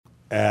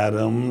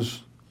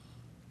Adams,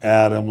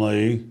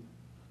 Adamley,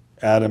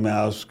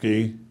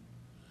 Adamowski,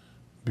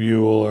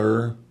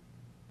 Bueller,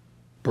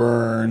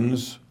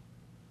 Burns,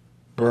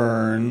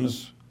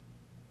 Burns,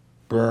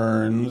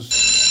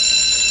 Burns.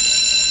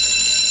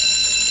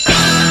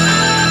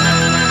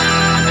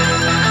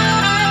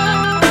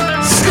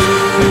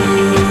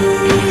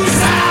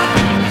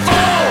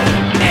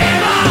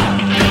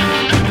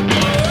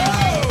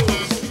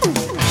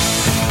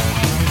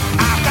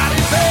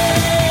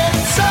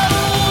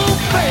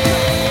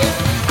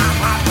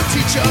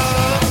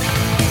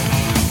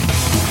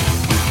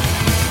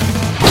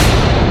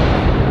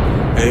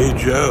 Hey,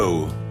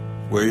 Joe,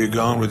 where you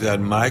going with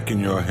that mic in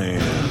your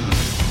hand?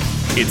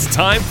 It's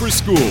time for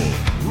school,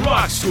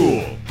 Rock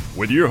School,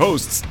 with your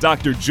hosts,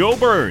 Dr. Joe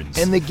Burns.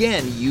 And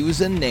again,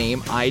 use a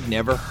name I'd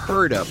never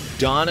heard of.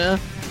 Donna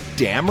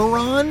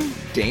Dameron?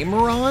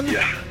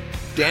 Yeah.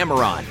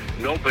 Dameron.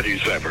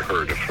 Nobody's ever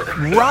heard of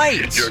her.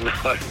 Right. You're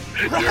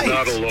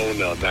not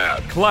alone on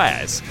that.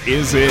 Class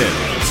is in.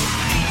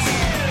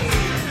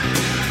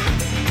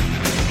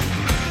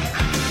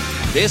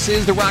 This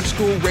is the Rock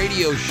School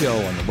Radio Show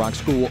on the Rock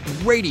School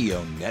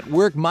Radio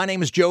Network. My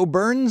name is Joe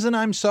Burns, and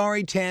I'm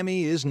sorry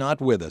Tammy is not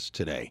with us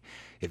today.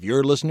 If you're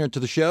a listener to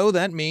the show,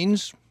 that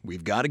means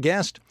we've got a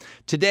guest.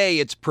 Today,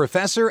 it's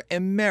Professor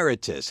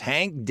Emeritus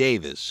Hank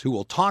Davis, who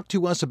will talk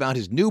to us about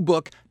his new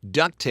book,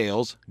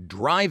 Ducktails,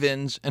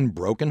 Drive-Ins and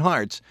Broken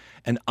Hearts,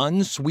 An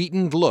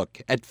Unsweetened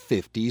Look at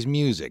 50s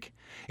Music.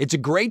 It's a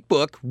great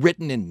book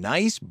written in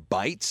nice,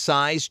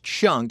 bite-sized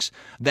chunks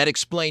that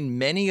explain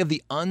many of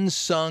the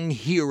unsung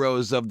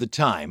heroes of the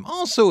time,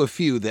 also a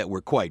few that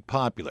were quite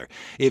popular.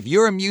 If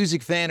you're a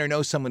music fan or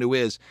know someone who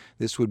is,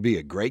 this would be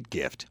a great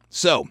gift.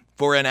 So,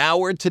 for an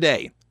hour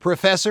today,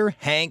 Professor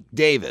Hank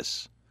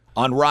Davis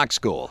on Rock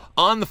School.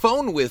 On the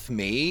phone with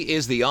me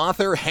is the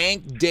author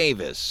Hank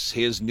Davis.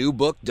 His new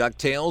book,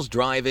 Ducktails,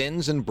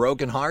 Drive-Ins and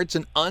Broken Hearts,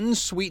 An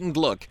Unsweetened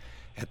Look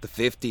at the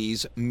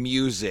 50s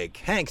Music.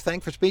 Hank,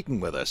 thanks for speaking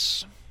with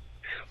us.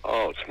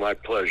 Oh, it's my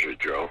pleasure,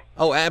 Joe.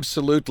 Oh,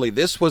 absolutely.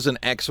 This was an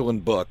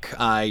excellent book.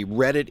 I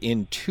read it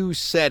in two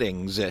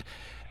settings.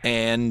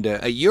 And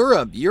you're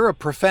a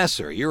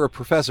professor. You're a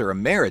professor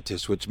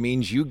emeritus, which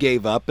means you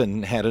gave up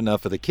and had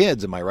enough of the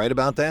kids. Am I right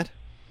about that?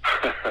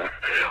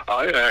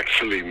 I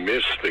actually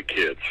missed the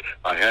kids.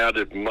 I had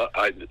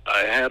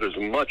as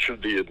much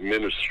of the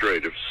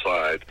administrative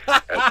side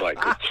as I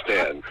could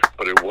stand,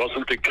 but it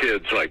wasn't the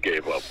kids I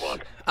gave up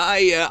on.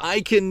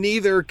 I can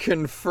neither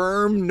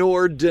confirm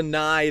nor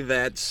deny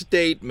that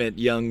statement,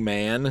 young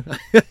man.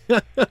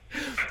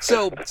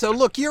 So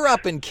look, you're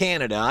up in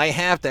Canada. I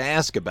have to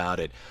ask about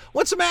it.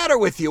 What's the matter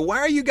with you? Why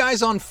are you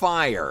guys on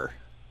fire?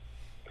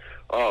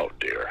 Oh,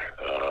 dear.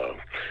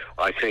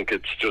 I think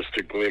it's just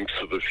a glimpse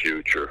of the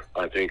future.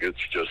 I think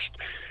it's just,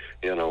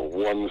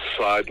 one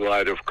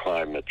sidelight of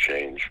climate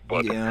change.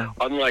 But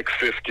Unlike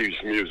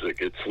 50s music,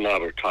 it's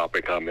not a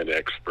topic I'm an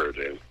expert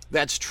in.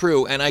 That's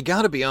true, and I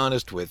got to be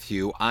honest with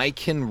you. I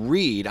can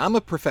read. I'm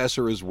a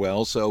professor as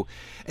well, so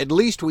at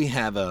least we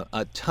have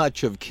a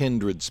touch of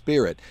kindred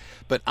spirit.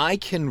 But I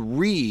can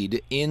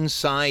read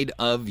inside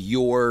of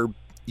your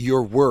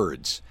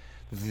words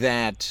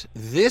that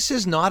this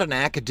is not an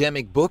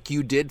academic book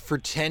you did for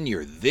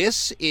tenure.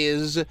 This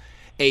is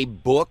a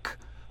book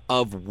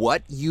of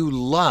what you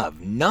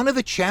love. None of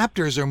the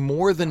chapters are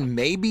more than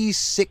maybe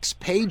 6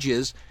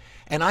 pages,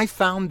 and I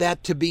found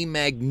that to be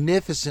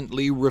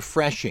magnificently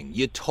refreshing.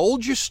 You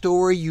told your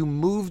story, you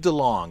moved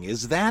along.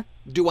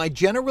 Do I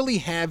generally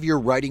have your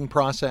writing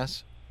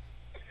process?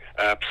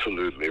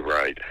 Absolutely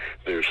right.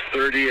 There's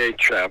 38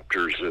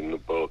 chapters in the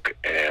book,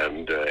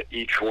 and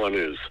each one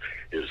is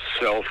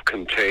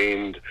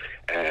self-contained,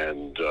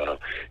 and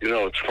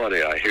it's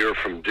funny, I hear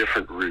from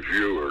different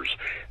reviewers,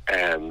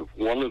 and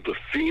one of the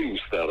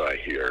themes that I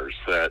hear is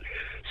that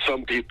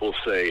some people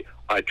say,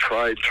 I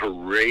tried to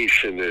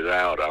ration it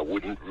out. I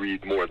wouldn't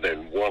read more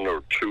than 1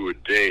 or 2 a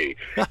day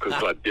because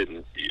I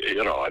didn't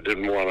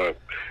want to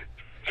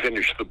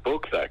finish the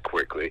book that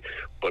quickly.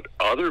 But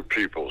other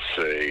people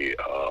say,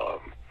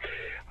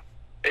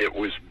 it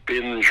was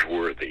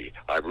binge-worthy.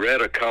 I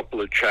read a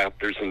couple of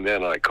chapters and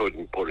then I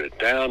couldn't put it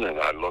down, and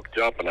I looked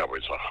up and I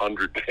was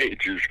 100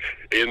 pages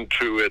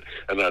into it,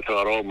 and I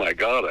thought, oh my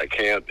God, I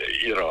can't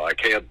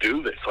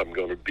do this.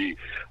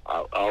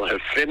 I'll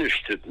have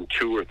finished it in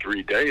 2 or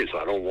 3 days.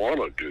 I don't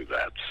want to do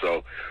that.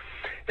 So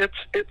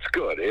it's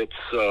good. It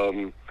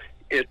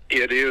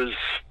is.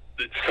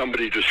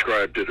 Somebody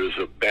described it as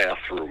a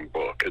bathroom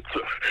book.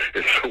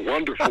 It's a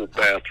wonderful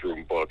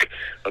bathroom book,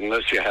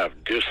 unless you have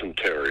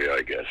dysentery,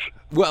 I guess.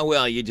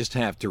 Well, you just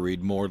have to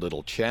read more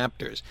little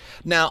chapters.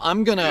 Now,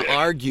 I'm going to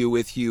argue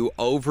with you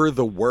over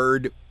the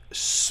word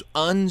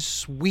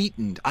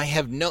unsweetened.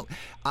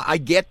 I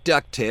get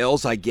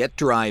Ducktails, I get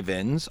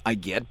Drive-Ins, I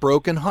get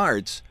Broken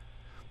Hearts.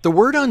 The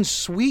word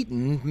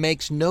unsweetened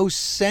makes no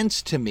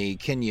sense to me.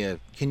 Can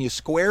you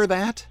square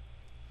that?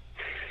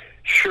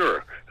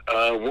 Sure.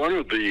 One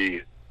of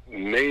the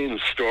main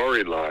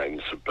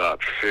storylines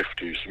about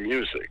 50s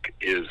music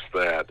is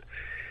that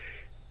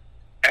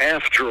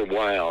after a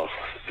while,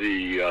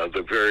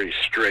 the very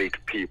straight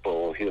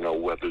people,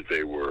 whether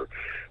they were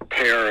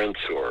parents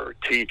or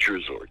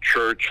teachers or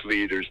church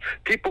leaders,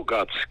 people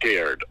got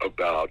scared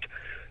about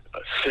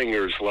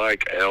singers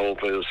like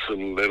Elvis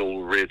and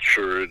Little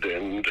Richard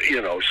and,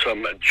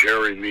 some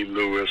Jerry Lee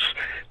Lewis.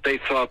 They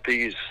thought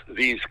these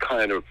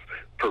kind of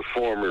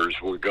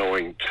performers were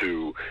going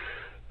to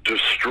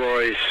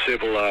destroy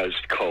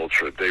civilized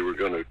culture. They were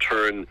going to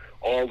turn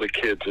all the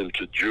kids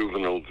into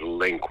juvenile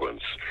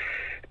delinquents.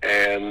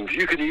 And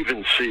you can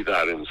even see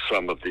that in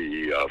some of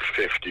the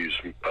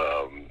 50s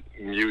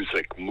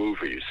music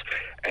movies.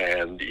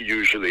 And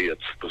usually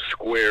it's the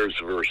squares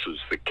versus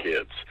the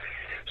kids.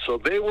 So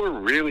they were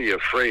really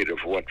afraid of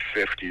what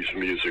 50s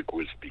music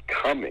was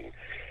becoming.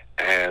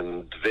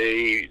 And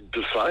they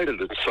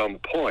decided at some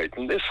point,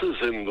 and this is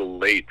in the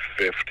late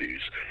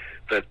 50s,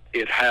 that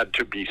it had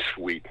to be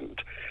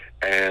sweetened.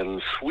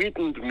 And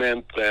sweetened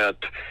meant that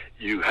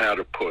you had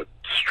to put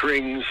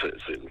strings, as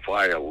in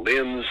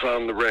violins,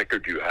 on the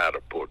record. You had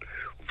to put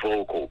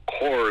vocal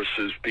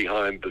choruses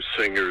behind the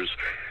singers.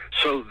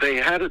 So they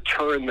had to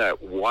turn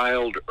that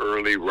wild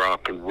early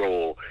rock and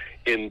roll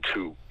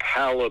into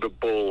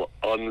palatable,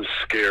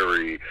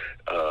 unscary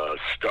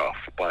stuff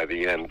by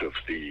the end of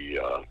the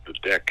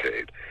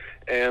decade.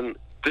 And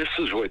this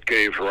is what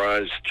gave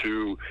rise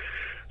to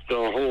the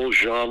whole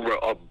genre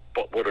of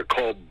what are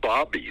called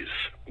bobbies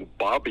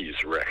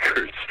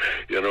records,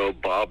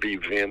 Bobby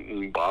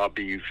Vinton,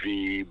 Bobby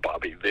V,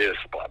 Bobby this,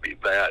 Bobby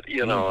that,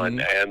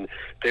 and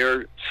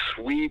they're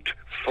sweet,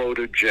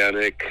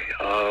 photogenic,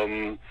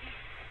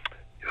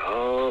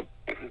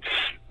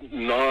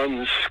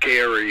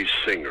 non-scary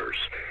singers.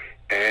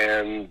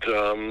 And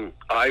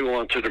I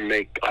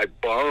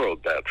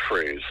borrowed that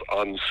phrase,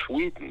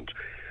 unsweetened,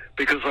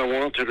 because I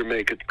wanted to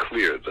make it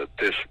clear that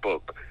this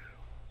book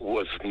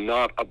was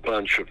not a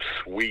bunch of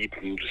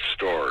sweetened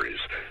stories.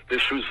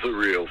 This was the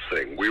real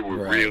thing. We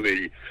were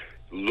really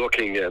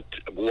looking at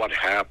what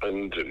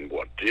happened and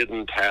what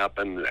didn't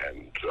happen,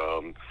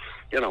 and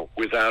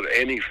without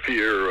any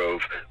fear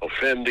of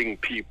offending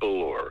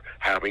people or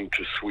having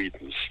to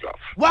sweeten stuff.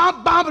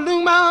 Womp bom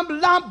balloon bom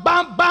bom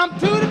bom bom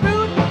to the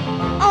boot,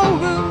 oh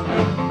root,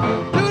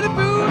 to the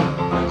boot,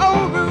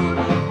 oh root,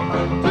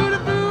 to the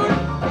boot,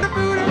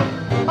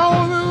 oh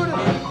root,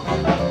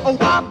 oh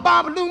womp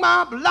bom balloon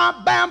bom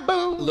bom bam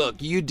boom.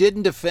 Look, you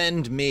didn't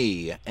offend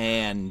me,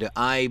 and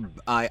I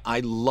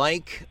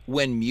like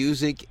when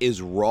music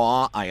is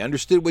raw. I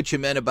understood what you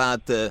meant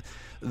about the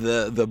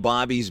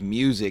Bobby's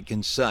music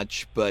and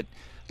such, but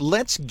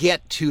let's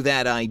get to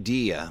that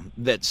idea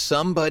that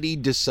somebody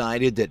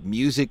decided that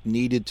music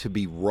needed to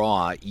be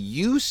raw.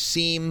 You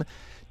seem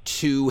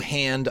to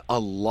hand a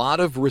lot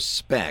of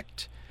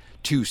respect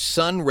to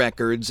Sun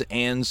Records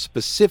and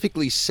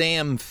specifically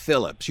Sam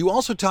Phillips. You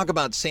also talk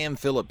about Sam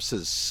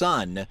Phillips'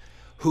 son,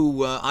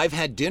 who I've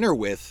had dinner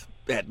with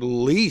at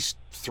least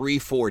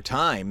 3-4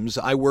 times.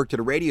 I worked at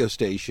a radio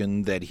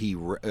station that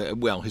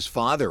his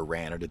father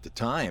ran it at the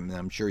time, and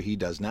I'm sure he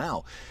does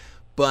now.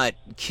 But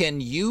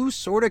can you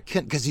sort of,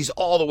 because he's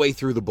all the way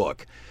through the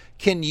book,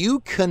 can you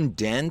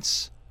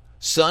condense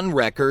Sun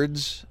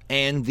Records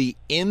and the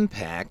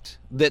impact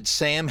that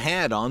Sam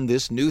had on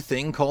this new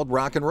thing called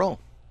rock and roll?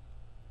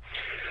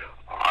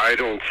 I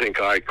don't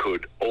think I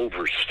could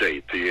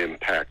overstate the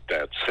impact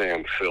that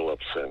Sam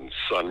Phillips and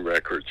Sun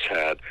Records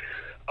had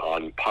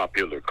on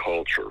popular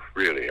culture,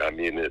 really. I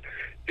mean,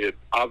 it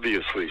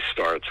obviously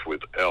starts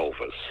with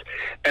Elvis.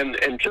 And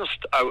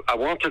I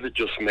wanted to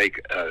just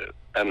make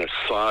an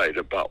aside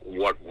about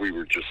what we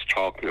were just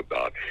talking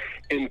about.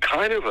 In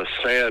kind of a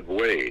sad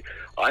way,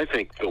 I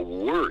think the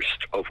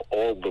worst of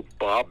all the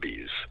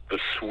Bobbies, the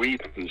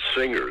sweetened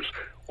singers,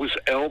 was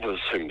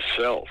Elvis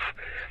himself.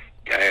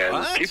 And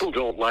What? People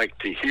don't like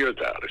to hear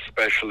that,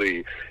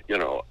 especially,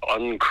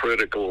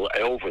 uncritical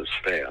Elvis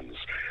fans.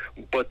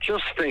 But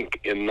just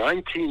think, in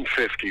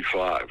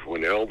 1955,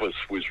 when Elvis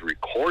was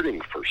recording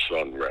for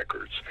Sun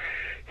Records,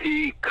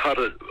 he cut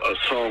a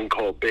song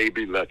called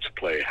Baby Let's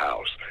Play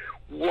House.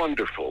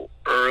 Wonderful,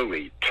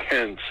 early,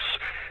 tense,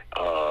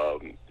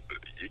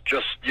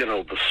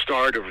 the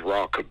start of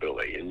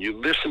rockabilly. And you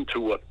listen to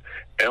what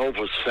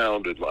Elvis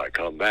sounded like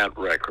on that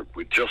record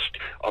with just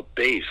a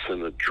bass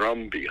and a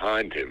drum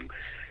behind him.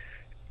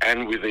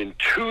 And within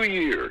 2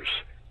 years,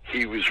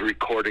 he was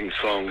recording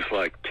songs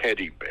like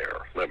Teddy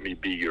Bear, Let Me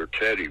Be Your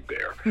Teddy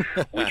Bear,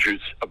 which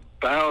is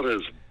about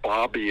as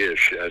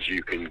Bobby-ish as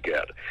you can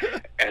get.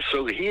 And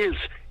so he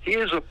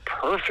is a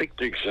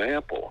perfect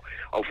example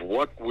of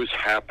what was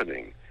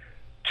happening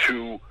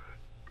to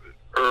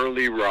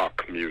early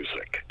rock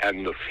music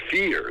and the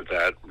fear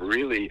that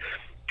really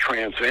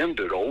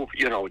transcended over,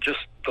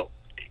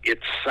 it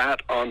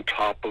sat on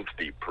top of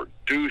the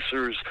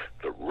producers,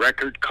 the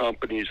record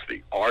companies,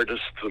 the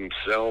artists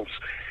themselves,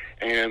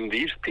 and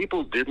these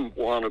people didn't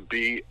want to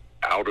be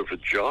out of a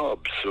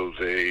job, so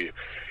they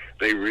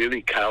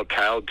really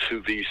kowtowed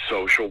to the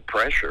social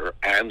pressure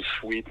and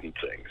sweetened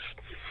things.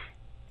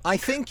 I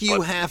think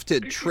you have to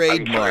I'm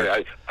trademark.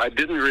 sorry, I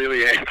didn't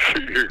really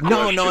answer your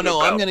question. No. I'm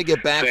about going to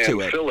get back Sam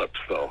to it. Phillips,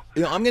 though.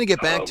 I'm going to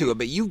get back to it,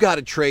 but you've got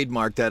to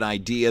trademark that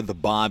idea, the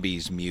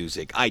Bobby's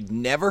music. I'd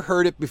never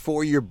heard it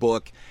before your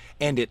book,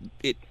 and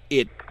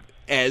it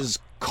as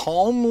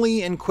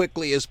calmly and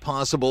quickly as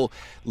possible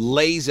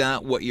lays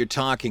out what you're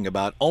talking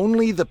about.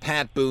 Only the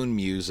Pat Boone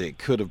music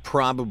could have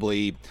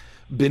probably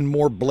been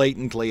more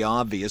blatantly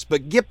obvious.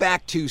 But get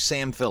back to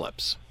Sam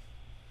Phillips.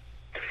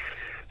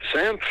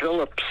 Sam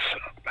Phillips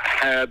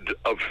had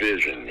a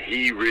vision.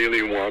 He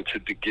really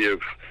wanted to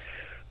give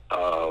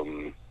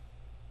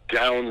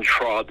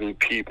downtrodden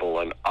people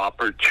an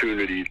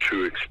opportunity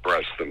to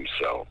express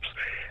themselves.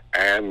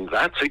 And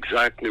that's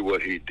exactly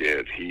what he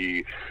did.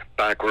 He,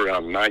 back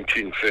around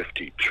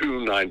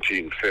 1952,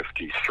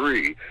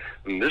 1953,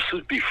 and this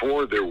is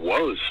before there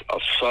was a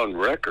Sun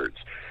Records,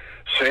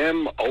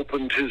 Sam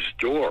opened his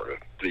door,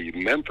 the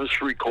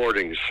Memphis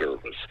Recording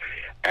Service,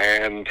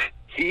 and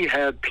he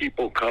had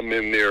people come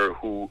in there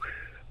who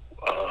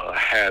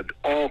had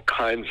all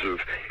kinds of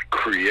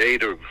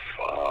creative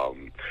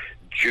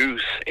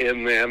juice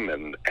in them,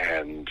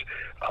 and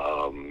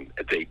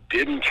they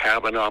didn't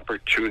have an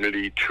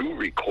opportunity to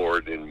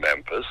record in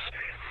Memphis.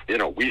 You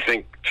know, we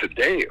think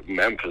today of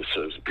Memphis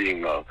as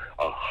being a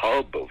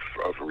hub of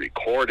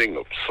recording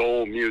of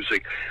soul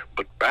music,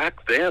 but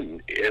back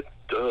then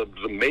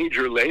the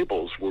major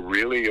labels were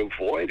really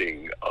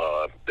avoiding.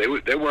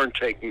 They weren't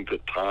taking the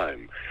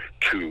time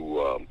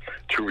to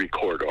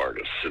record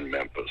artists in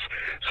Memphis.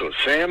 So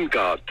Sam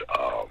got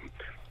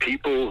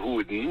people who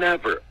would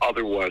never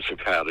otherwise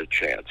have had a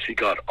chance. He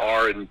got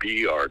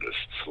R&B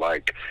artists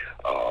like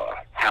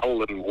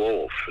Howlin'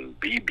 Wolf and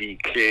B.B.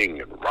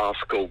 King and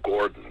Roscoe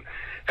Gordon,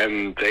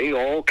 and they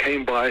all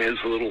came by his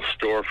little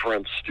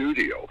storefront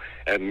studio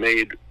and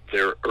made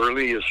their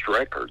earliest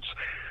records.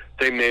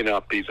 They may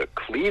not be the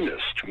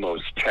cleanest,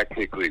 most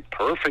technically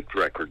perfect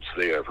records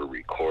they ever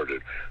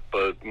recorded,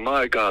 but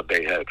my God,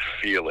 they had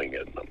feeling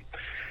in them.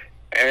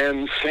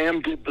 And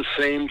Sam did the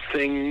same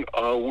thing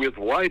with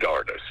white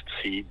artists.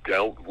 He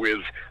dealt with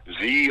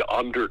the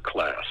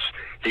underclass.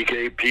 He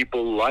gave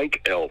people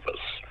like Elvis,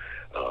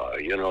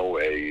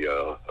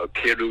 a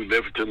kid who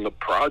lived in the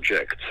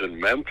projects in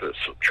Memphis,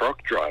 a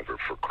truck driver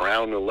for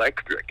Crown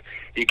Electric.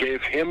 He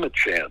gave him a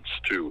chance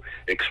to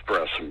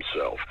express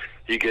himself.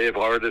 He gave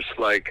artists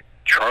like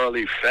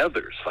Charlie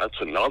Feathers. That's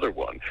another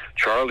one.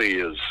 Charlie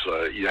is,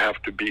 you have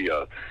to be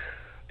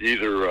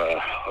either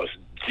a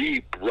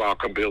deep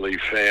rockabilly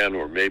fan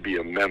or maybe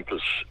a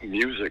Memphis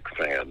music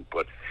fan.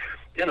 But,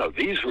 you know,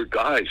 these were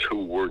guys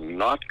who were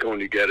not going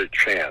to get a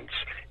chance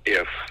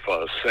if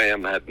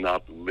Sam had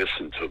not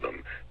listened to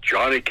them.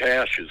 Johnny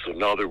Cash is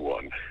another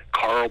one.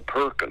 Carl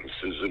Perkins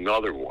is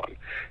another one.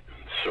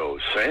 So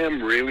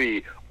Sam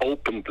really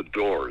opened the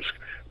doors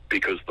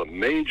because the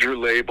major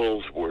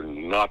labels were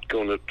not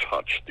going to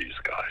touch these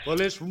guys. Well,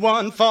 it's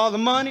one for the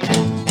money,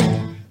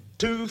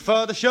 two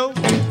for the show,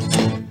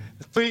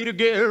 three to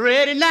get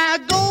ready. Now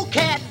go,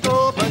 cat,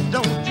 go, but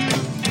don't you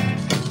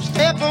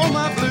step on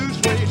my blue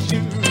suede shoe.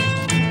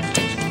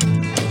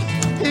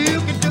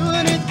 You can do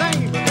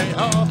anything but lay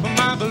off of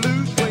my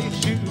blue suede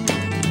shoe.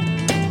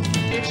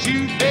 It's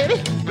shoes, baby,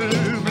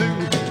 blue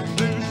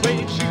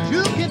suede shoes.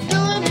 You can do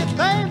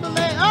anything but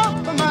lay off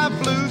of my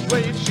blue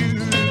suede shoes.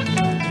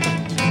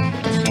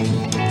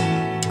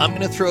 I'm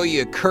going to throw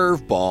you a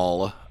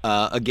curveball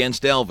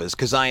against Elvis,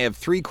 because I have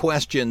 3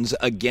 questions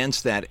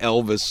against that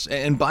Elvis.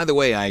 And by the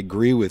way, I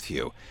agree with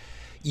you.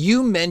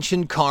 You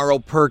mentioned Carl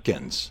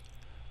Perkins.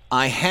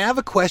 I have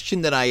a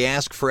question that I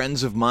ask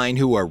friends of mine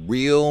who are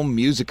real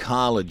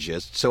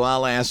musicologists, so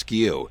I'll ask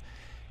you.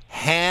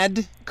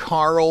 Had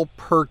Carl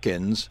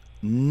Perkins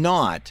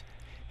not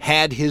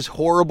had his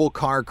horrible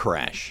car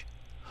crash,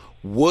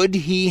 would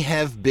he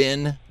have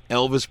been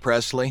Elvis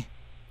Presley?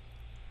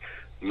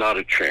 Not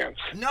a chance.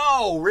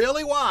 No,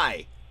 really?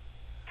 Why?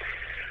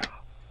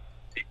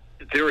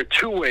 There are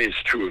 2 ways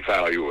to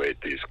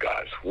evaluate these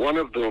guys. One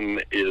of them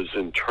is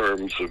in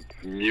terms of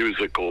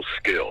musical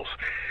skills.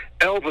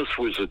 Elvis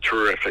was a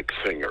terrific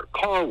singer.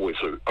 Carl was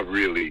a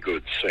really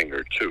good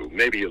singer, too,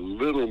 maybe a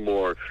little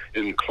more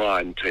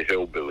inclined to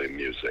hillbilly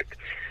music.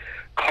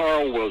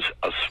 Carl was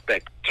a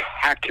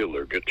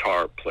spectacular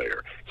guitar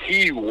player.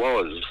 He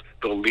was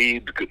the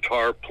lead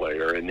guitar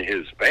player in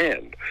his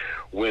band.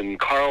 When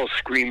Carl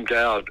screamed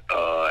out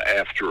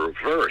after a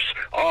verse,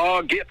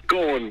 "Oh, get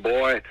going,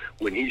 boy,"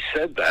 when he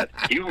said that,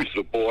 he was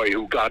the boy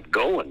who got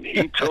going.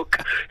 He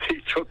took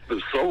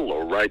the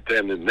solo right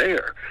then and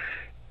there.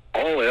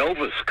 All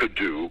Elvis could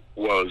do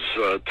was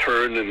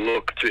turn and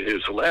look to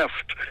his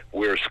left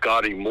where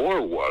Scotty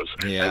Moore was,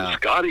 and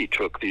Scotty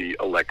took the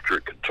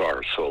electric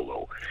guitar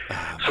solo.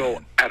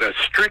 So at a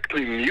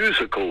strictly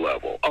musical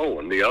level,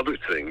 and the other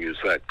thing is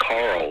that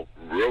Carl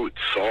wrote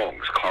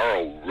songs.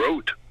 Carl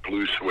wrote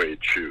Blue Suede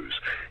Shoes.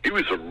 He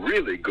was a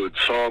really good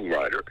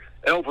songwriter.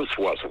 Elvis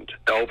wasn't.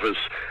 Elvis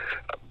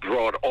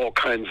brought all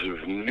kinds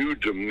of new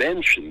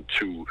dimension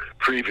to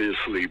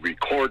previously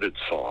recorded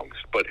songs,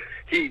 but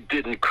he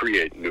didn't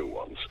create new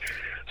ones.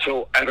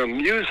 So at a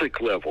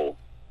music level,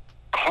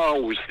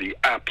 Carl was the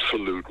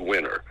absolute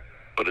winner,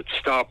 but it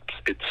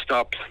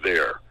stops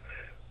there,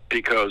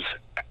 because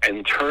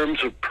in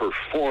terms of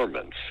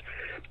performance,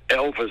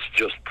 Elvis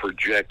just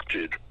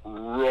projected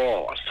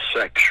raw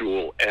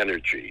sexual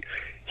energy.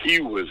 He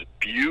was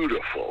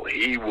beautiful.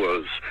 He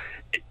was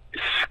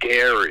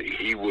scary.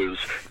 He was,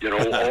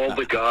 all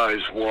the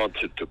guys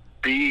wanted to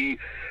be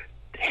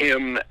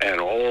him,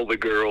 and all the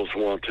girls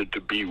wanted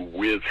to be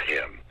with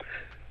him.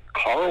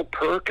 Carl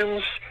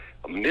Perkins,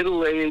 a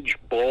middle-aged,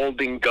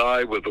 balding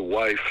guy with a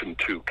wife and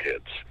 2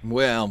 kids.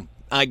 Well,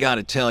 I got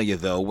to tell you,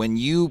 though, when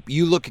you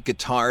look at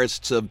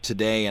guitarists of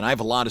today, and I have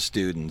a lot of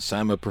students,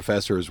 I'm a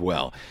professor as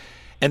well,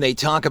 and they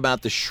talk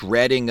about the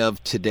shredding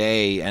of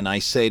today, and I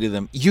say to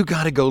them, you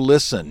got to go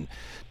listen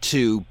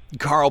to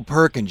Carl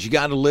Perkins. You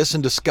got to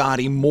listen to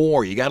Scotty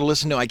Moore. You got to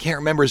listen to, I can't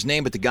remember his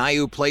name, but the guy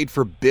who played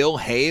for Bill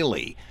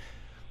Haley.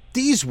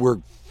 These were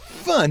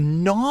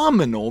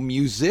phenomenal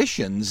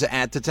musicians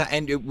at the time.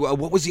 And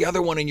what was the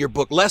other one in your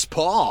book? Les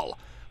Paul.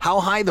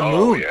 How High the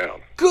Moon. Yeah.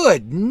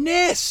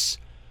 Goodness.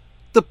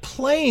 The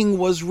playing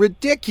was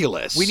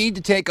ridiculous. We need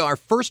to take our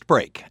first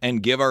break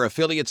and give our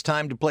affiliates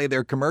time to play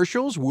their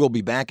commercials. We'll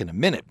be back in a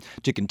minute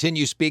to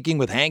continue speaking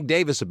with Hank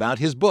Davis about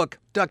his book,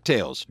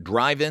 Ducktails,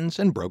 Drive-Ins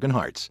and Broken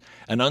Hearts,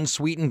 an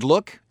unsweetened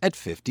look at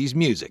 50s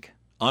music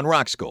on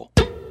Rock School.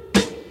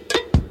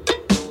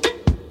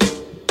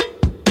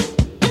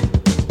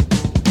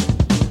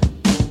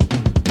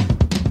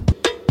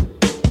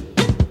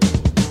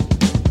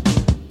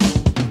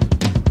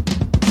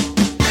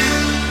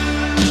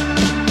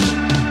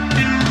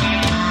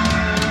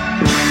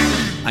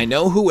 I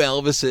know who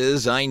Elvis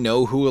is. I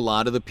know who a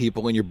lot of the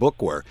people in your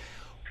book were.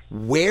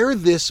 Where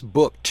this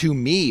book, to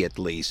me at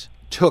least,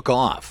 took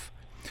off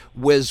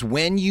was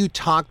when you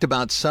talked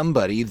about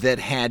somebody that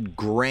had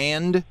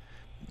grand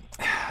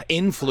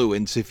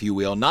influence, if you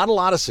will. Not a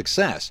lot of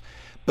success,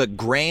 but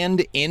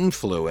grand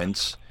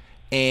influence.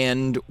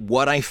 And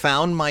what I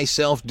found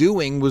myself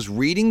doing was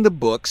reading the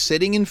book,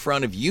 sitting in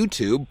front of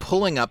YouTube,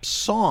 pulling up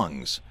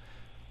songs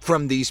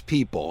from these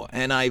people.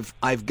 And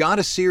I've got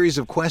a series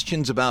of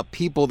questions about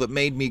people that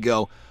made me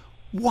go,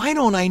 why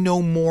don't I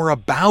know more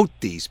about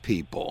these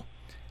people?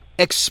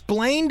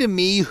 Explain to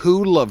me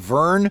who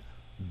Laverne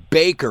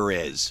Baker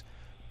is,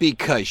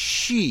 because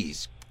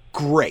she's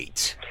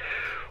great.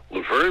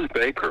 Laverne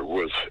Baker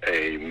was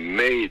a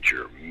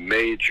major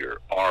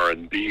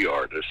R&B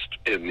artist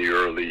in the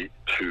early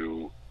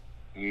to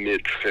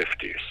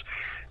mid-50s.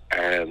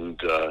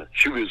 And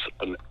she was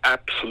an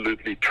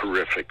absolutely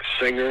terrific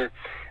singer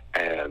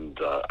and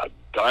a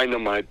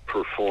dynamite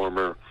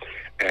performer,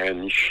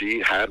 and she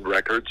had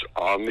records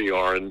on the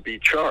R&B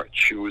chart.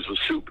 She was a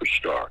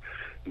superstar.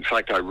 In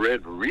fact, I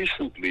read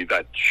recently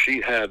that she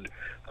had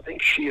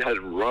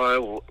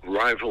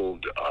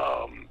rivaled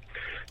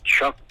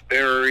Chuck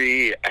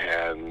Berry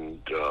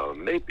and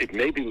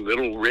maybe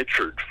Little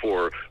Richard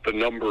for the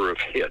number of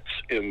hits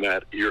in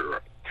that era.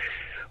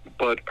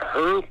 But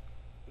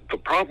the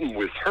problem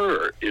with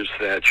her is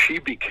that she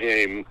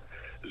became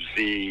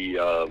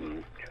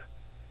the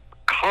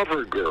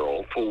cover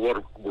girl for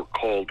what were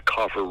called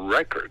cover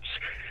records.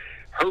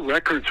 Her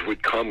records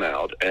would come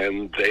out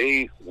and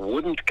they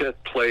wouldn't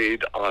get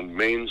played on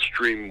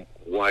mainstream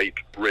white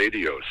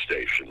radio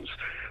stations.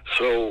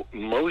 So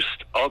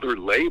most other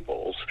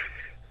labels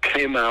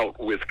came out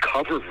with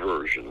cover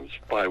versions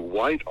by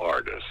white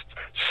artists.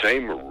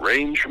 Same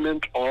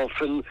arrangement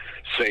often,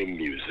 same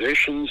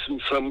musicians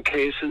in some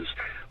cases,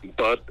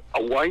 but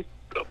a white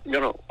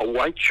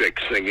chick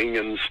singing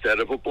instead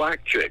of a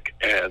black chick.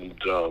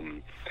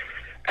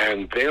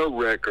 And their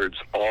records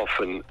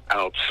often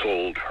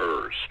outsold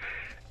hers.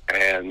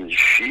 And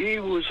she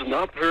was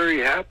not very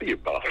happy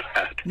about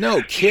that.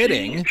 No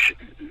kidding.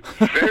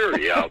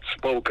 Very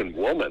outspoken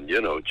woman,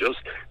 just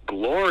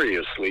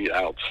gloriously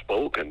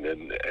outspoken.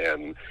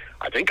 And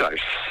I think I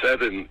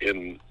said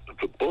in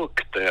the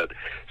book that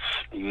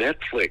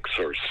Netflix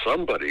or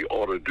somebody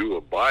ought to do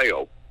a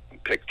bio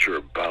picture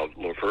about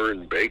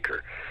Laverne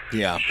Baker.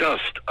 Yeah.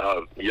 Just,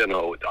 a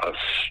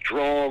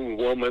strong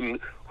woman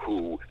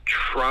who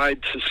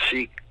tried to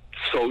seek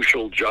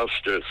social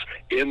justice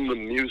in the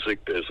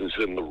music business,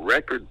 in the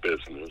record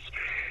business,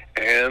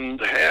 and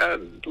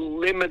had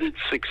limited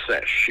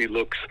success. She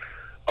looks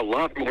a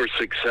lot more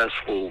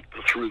successful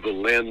through the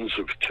lens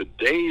of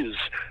today's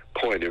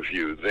point of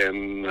view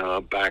than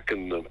back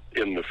in the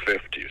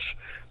 50s.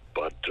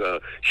 But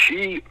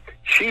she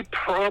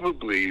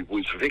probably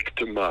was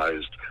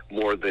victimized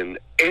more than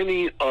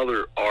any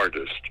other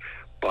artist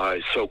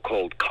by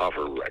so-called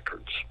cover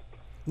records.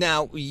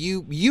 Now,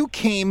 you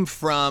came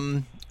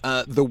from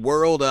the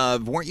world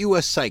of, weren't you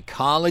a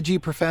psychology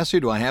professor?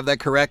 Do I have that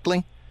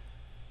correctly?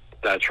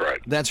 That's right.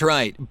 That's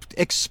right.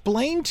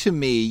 Explain to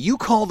me, you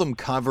call them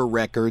cover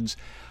records.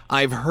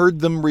 I've heard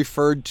them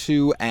referred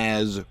to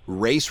as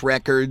race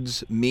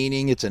records,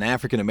 meaning it's an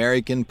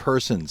African-American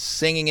person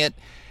singing it.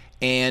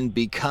 And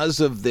because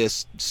of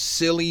this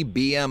silly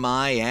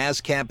BMI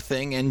ASCAP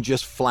thing and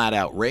just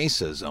flat-out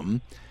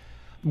racism,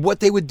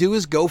 what they would do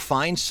is go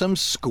find some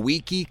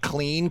squeaky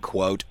clean,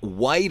 quote,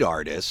 white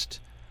artist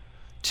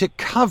to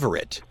cover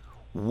it.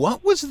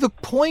 What was the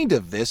point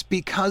of this?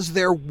 Because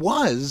there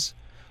was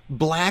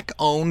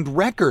black-owned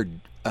record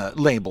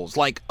labels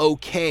like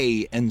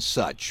OK and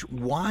such.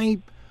 Why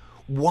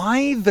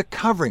the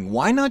covering?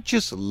 Why not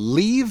just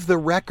leave the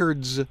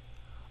records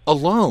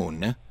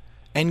alone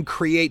and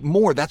create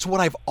more? That's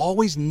what I've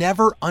always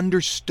never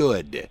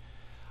understood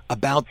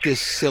about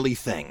this silly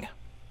thing.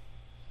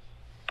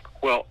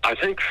 Well, I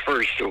think,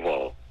 first of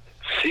all,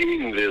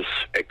 seeing this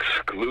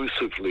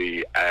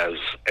exclusively as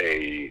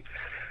a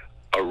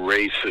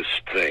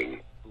racist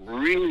thing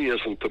really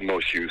isn't the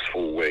most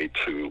useful way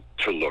to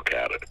look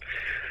at it.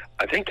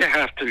 I think you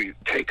have to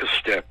take a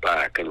step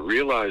back and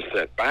realize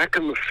that back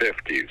in the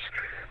 50s,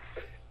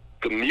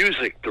 the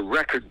music, the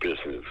record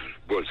business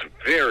was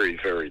very,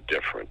 very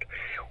different.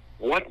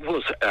 What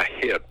was a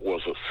hit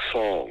was a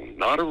song,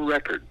 not a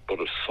record,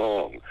 but a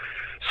song.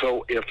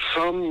 So if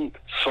some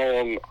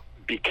song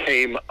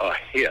became a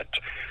hit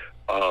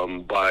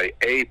by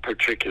a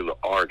particular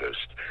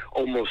artist,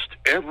 almost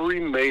every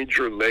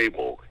major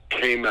label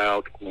came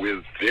out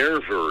with their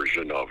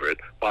version of it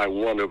by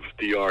one of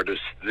the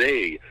artists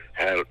they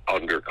had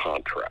under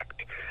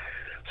contract.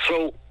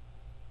 So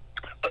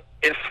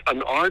if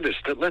an artist,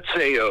 let's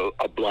say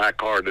a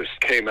black artist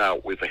came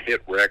out with a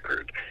hit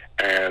record,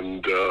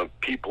 and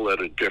people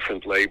at a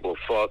different label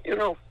thought,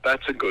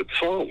 that's a good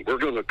song. We're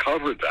going to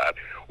cover that.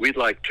 We'd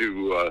like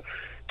to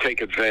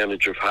take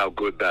advantage of how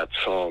good that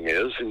song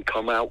is and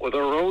come out with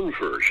our own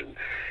version.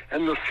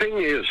 And the thing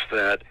is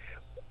that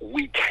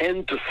we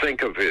tend to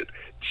think of it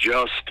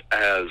just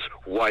as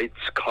whites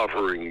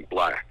covering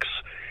blacks.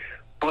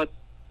 But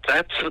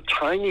that's a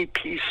tiny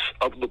piece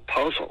of the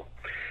puzzle.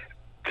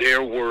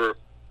 There were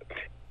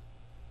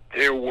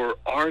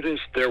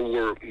artists, there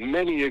were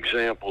many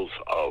examples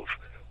of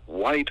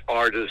white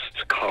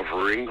artists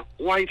covering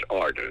white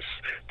artists.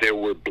 There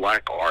were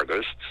black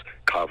artists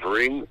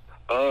covering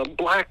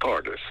black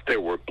artists.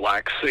 There were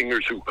black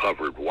singers who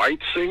covered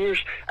white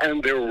singers,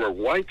 and there were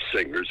white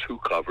singers who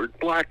covered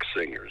black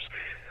singers.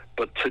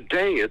 But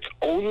today, it's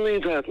only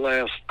that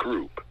last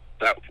group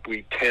that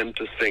we tend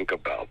to think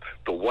about,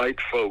 the white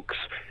folks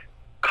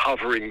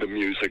covering the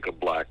music of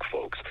black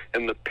folks.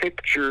 And the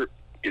picture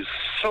is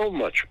so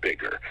much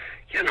bigger.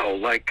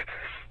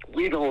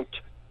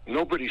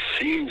 Nobody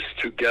seems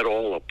to get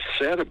all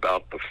upset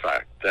about the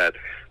fact that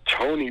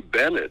Tony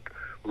Bennett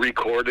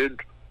recorded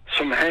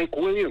some Hank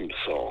Williams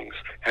songs.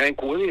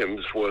 Hank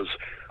Williams was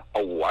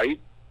a white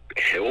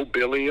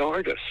hillbilly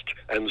artist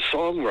and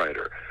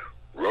songwriter.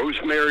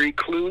 Rosemary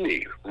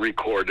Clooney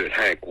recorded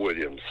Hank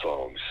Williams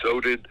songs. So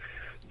did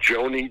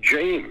Joni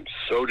James.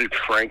 So did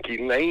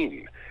Frankie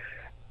Lane.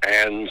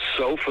 And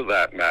so, for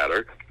that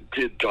matter,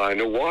 did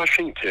Dinah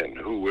Washington,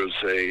 who was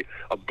a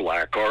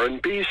black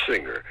R&B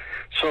singer.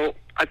 So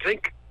I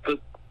think that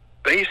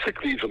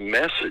basically the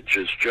message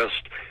is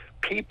just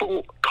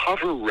people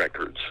cover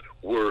records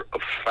were a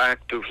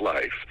fact of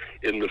life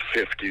in the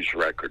 50s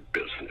record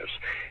business.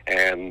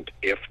 And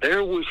if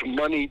there was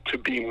money to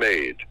be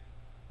made,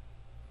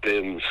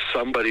 then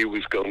somebody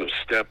was going to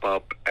step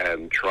up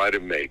and try to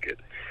make it.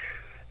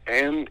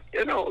 And,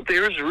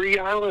 there's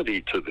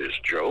reality to this,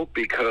 Joe,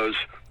 because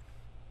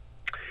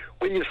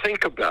when you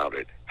think about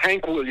it,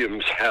 Hank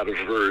Williams had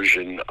a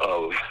version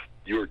of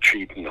Your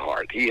Cheatin'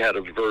 Heart. He had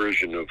a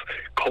version of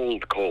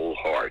Cold, Cold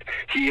Heart.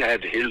 He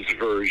had his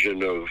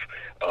version of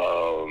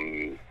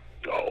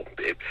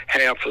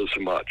Half as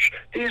Much.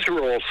 These are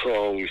all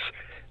songs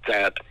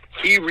that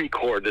he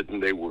recorded,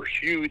 and they were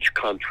huge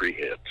country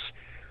hits.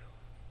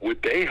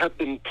 Would they have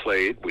been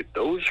played, would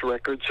those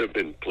records have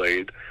been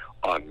played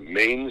on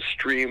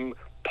mainstream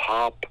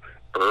pop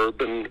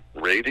urban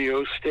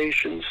radio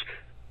stations?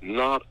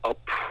 Not a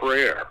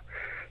prayer.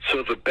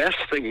 So the best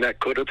thing that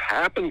could have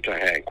happened to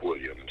Hank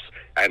Williams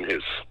and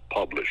his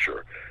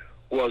publisher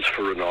was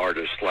for an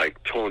artist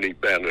like Tony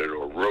Bennett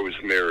or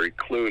Rosemary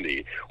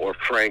Clooney or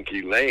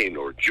Frankie Lane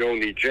or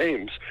Joni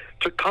James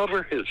to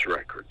cover his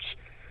records.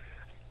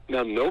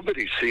 Now,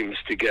 nobody seems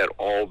to get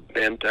all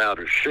bent out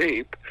of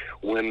shape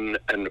when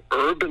an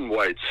urban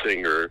white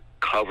singer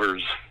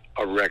covers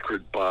a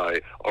record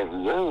by a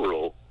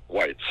rural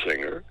white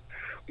singer.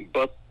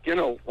 But,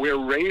 where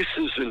race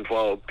is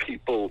involved,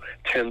 people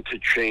tend to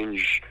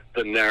change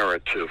the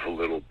narrative a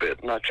little bit.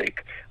 And I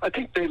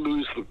think they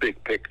lose the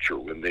big picture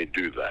when they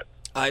do that.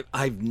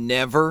 I've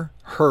never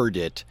heard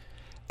it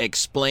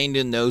explained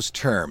in those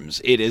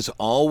terms. It has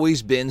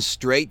always been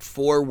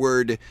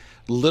straightforward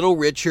Little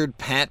Richard,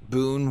 Pat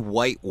Boone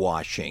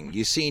whitewashing.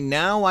 You see,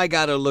 now I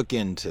got to look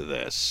into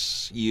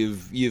this.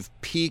 You've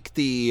piqued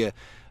the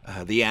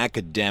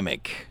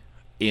academic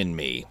in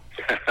me.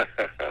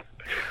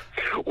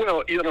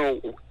 Well,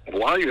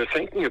 while you're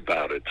thinking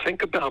about it,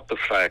 think about the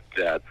fact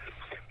that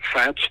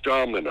Fats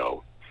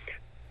Domino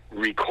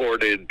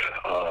recorded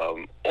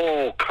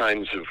all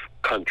kinds of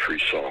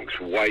country songs,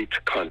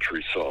 white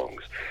country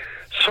songs.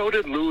 So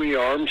did Louis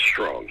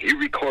Armstrong. He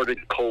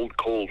recorded Cold,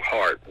 Cold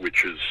Heart,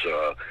 which is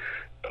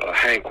a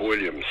Hank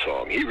Williams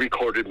song. He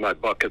recorded My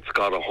Bucket's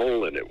Got a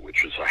Hole in It,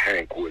 which is a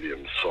Hank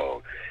Williams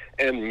song.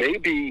 And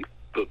maybe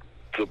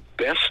the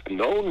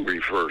best-known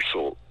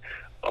reversal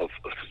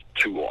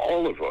to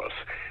all of us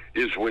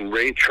is when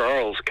Ray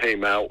Charles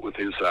came out with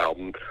his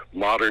album,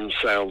 Modern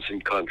Sounds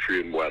in Country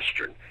and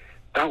Western.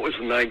 That was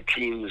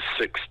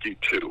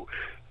 1962.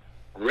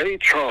 Ray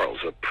Charles,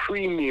 a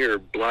premier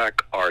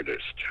black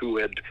artist who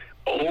had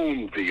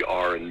owned the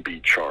R&B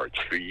charts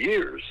for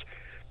years,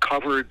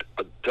 covered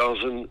a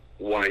dozen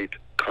white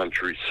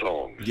country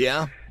songs.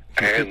 Yeah.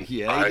 And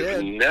yeah,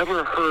 I've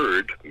never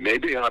heard,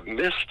 maybe I've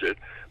missed it,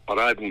 but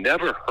I've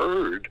never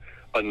heard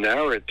a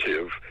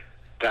narrative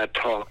that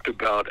talked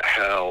about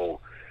how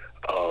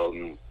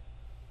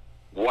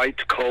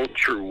white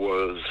culture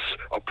was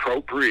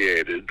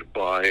appropriated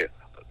by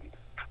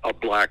a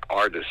black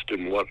artist,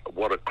 and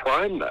what a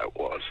crime that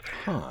was.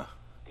 Huh.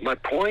 My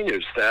point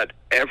is that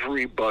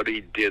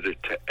everybody did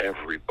it to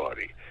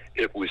everybody.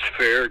 It was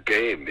fair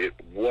game. It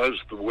was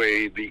the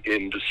way the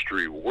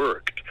industry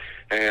worked.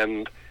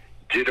 And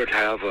did it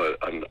have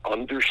an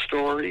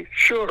understory?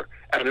 Sure.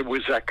 And it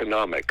was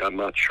economic. I'm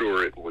not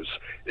sure it was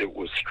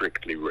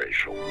strictly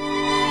racial.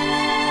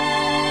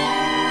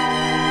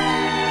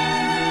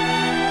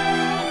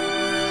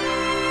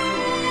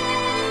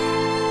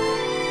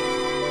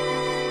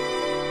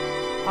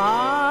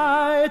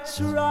 I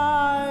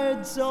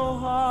tried so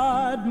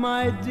hard,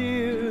 my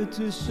dear,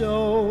 to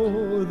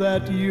show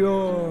that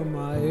you're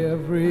my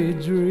every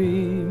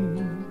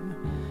dream.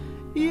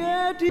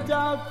 Yet you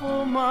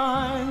doubtful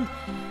mind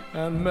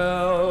and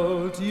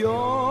melt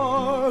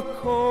your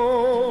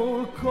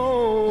cold,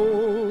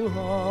 cold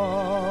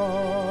heart.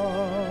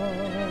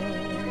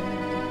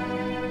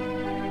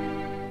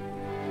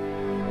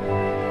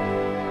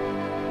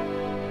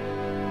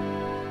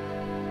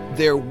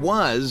 There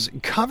was,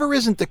 cover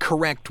isn't the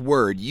correct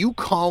word. You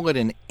call it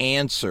an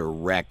answer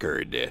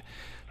record.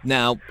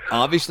 Now,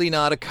 obviously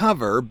not a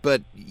cover,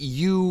 but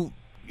you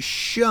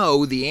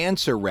show the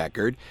answer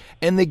record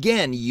and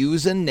again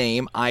use a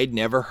name I'd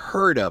never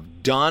heard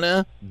of.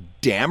 Donna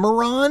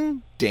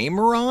Dameron?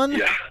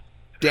 Yeah.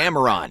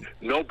 Dameron.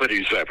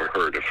 Nobody's ever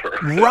heard of her.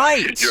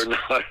 Right. You're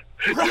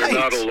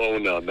not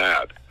alone on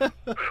that.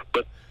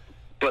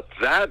 But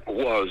that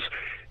was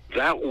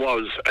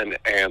an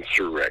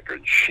answer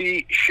record.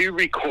 She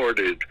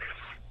recorded,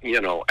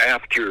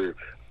 after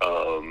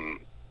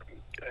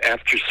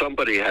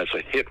somebody has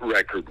a hit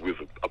record with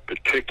a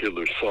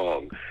particular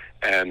song,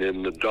 and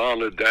in the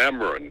Donna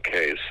Dameron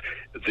case,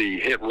 the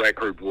hit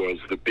record was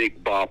The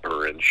Big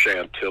Bopper and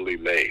Chantilly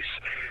Lace.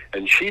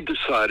 And she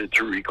decided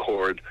to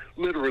record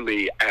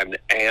literally an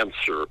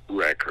answer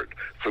record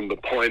from the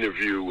point of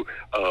view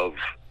of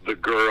the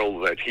girl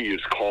that he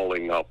is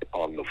calling up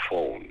on the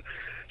phone.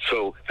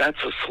 So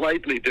that's a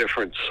slightly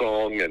different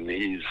song, and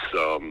he's,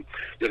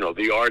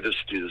 the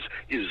artist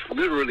is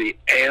literally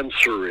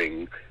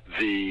answering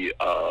the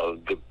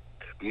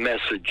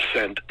message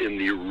sent in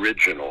the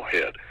original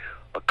hit.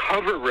 A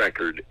cover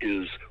record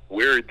is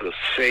where the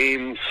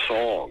same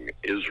song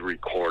is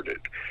recorded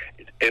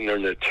in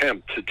an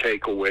attempt to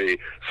take away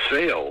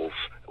sales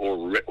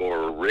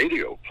or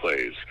radio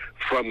plays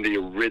from the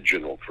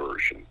original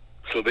version.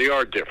 So they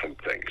are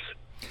different things.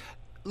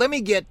 Let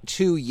me get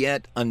to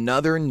yet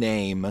another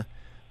name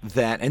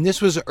that, and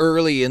this was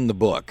early in the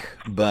book,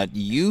 but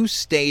you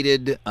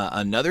stated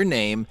another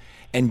name,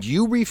 and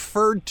you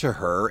referred to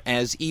her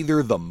as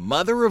either the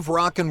mother of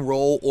rock and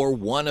roll or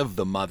one of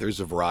the mothers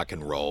of rock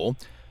and roll.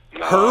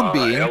 Her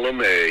being Ella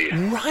May.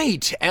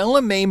 Right,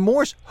 Ella Mae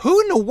Morse.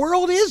 Who in the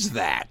world is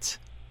that?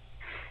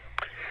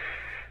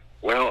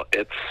 Well,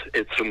 it's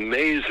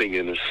amazing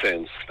in a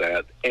sense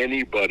that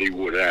anybody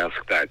would ask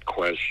that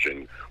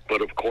question.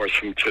 But of course,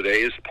 from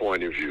today's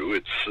point of view,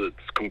 it's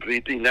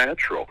completely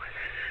natural.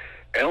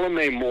 Ella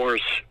Mae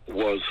Morse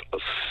was a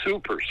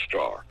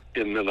superstar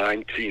in the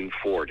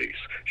 1940s.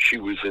 She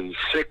was in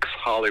 6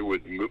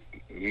 Hollywood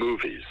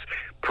movies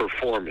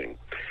performing.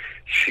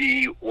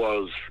 She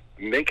was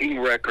making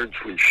records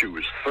when she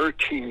was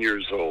 13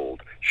 years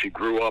old. She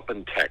grew up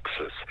in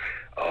Texas.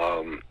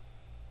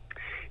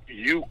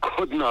 You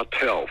could not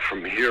tell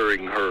from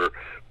hearing her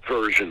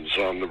versions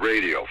on the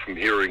radio, from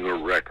hearing her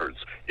records,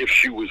 if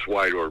she was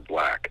white or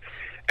black.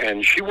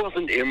 And she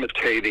wasn't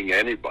imitating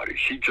anybody.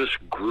 She just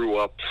grew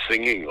up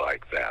singing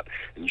like that.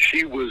 And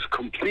she was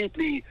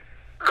completely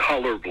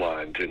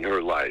colorblind in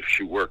her life.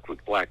 She worked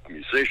with black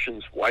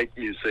musicians, white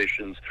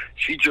musicians.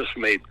 She just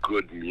made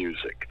good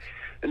music.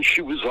 And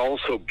she was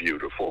also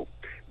beautiful,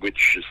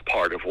 which is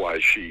part of why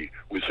she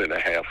was in a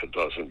half a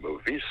dozen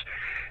movies.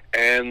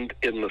 And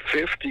in the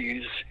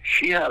 50s,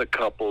 she had a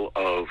couple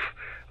of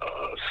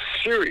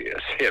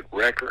serious hit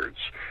records.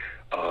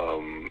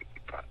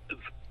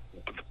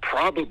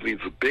 Probably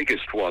the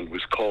biggest one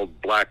was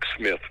called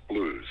Blacksmith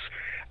Blues.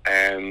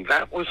 And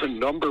that was a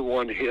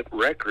 #1 hit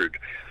record.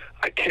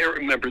 I can't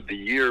remember the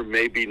year,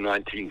 maybe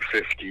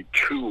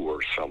 1952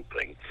 or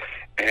something.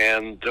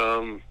 And,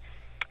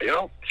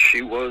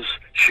 she was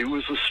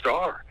a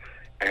star.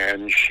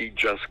 And she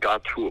just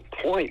got to a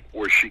point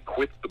where she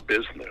quit the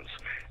business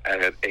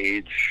at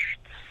age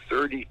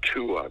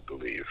 32, I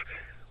believe,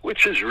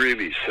 which is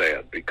really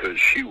sad because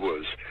she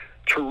was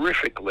a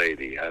terrific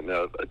lady and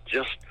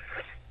just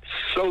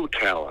so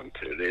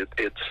talented.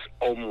 It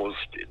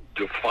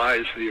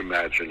defies the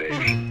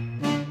imagination.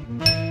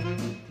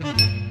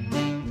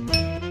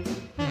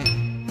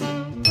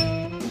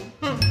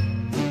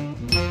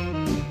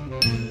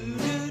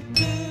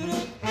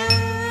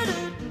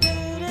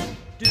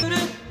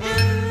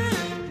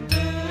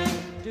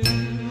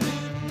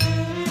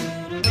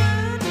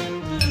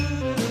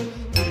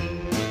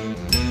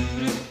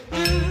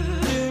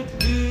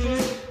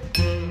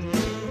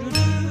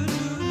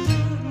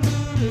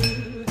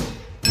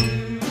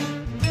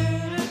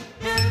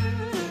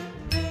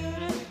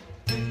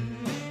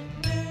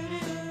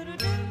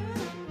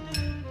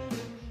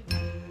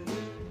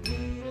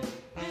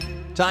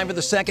 Time for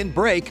the second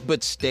break,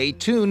 but stay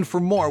tuned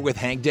for more with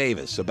Hank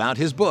Davis about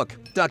his book,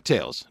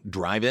 Ducktails,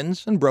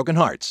 Drive-Ins and Broken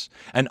Hearts,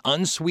 an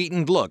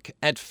unsweetened look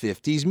at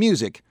 50s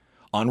music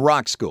on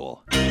Rock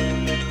School.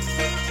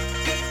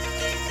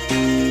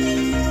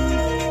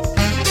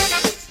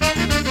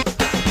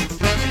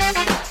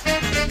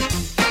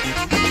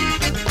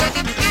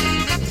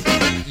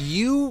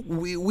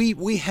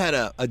 We had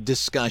a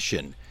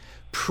discussion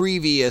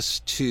previous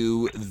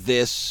to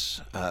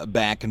this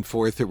back and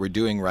forth that we're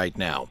doing right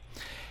now.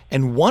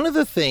 And one of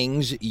the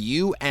things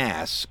you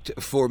asked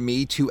for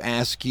me to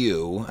ask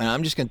you, and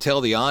I'm just going to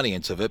tell the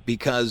audience of it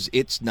because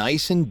it's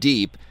nice and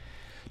deep,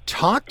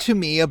 talk to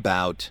me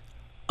about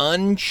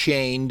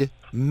Unchained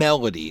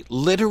Melody,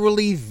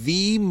 literally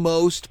the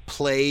most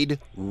played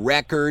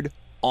record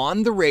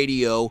on the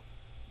radio,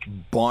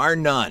 bar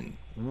none.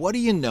 What do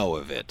you know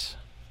of it?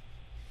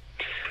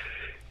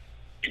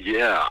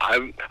 Yeah,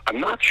 I'm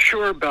not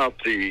sure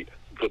about the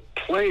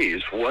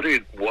plays. What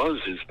it was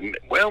is,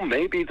 well,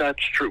 maybe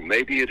that's true.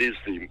 Maybe it is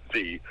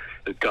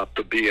it got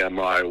the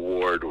BMI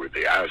award or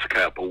the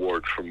ASCAP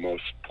award for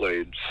most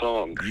played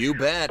song. You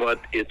bet.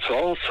 But it's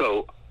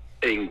also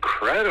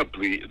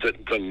incredibly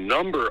the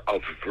number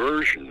of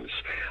versions.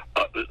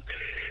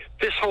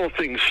 This whole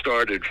thing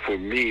started for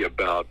me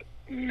about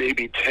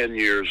maybe 10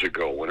 years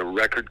ago when a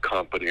record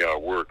company I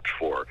worked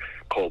for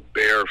called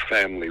Bear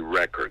Family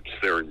Records,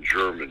 they're in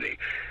Germany,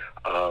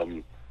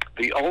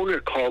 the owner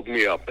called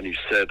me up and he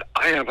said,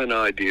 I have an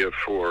idea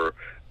for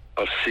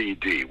a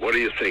CD. What do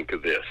you think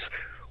of this?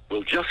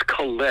 We'll just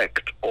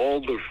collect all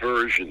the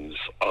versions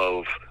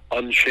of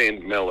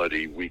Unchained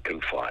Melody we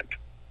can find.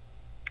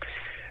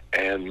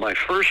 And my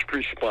first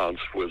response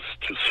was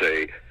to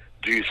say,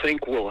 do you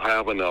think we'll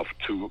have enough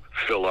to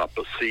fill up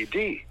a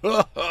CD? And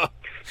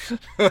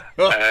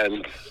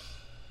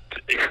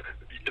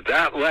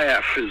that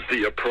laugh is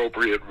the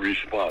appropriate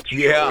response.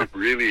 Yeah. It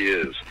really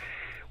is.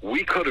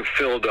 We could have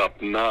filled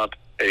up not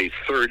a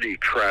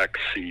 30-track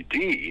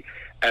CD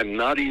and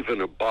not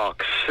even a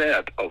box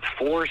set of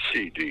 4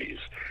 CDs.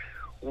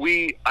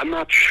 I'm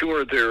not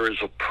sure there is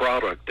a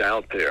product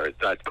out there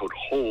that could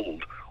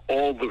hold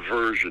all the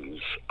versions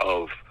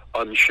of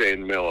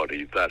Unchained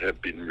Melody that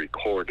have been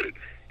recorded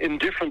in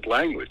different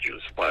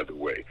languages, by the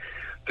way.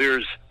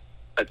 There's,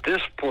 at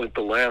this point,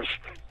 the last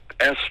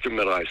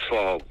estimate I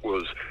saw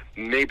was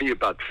maybe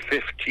about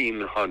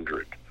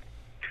 1,500.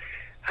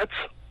 That's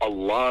a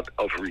lot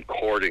of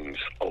recordings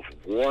of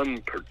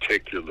one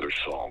particular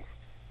song.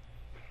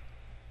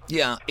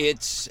 Yeah,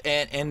 it's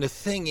and the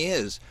thing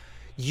is,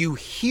 you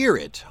hear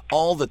it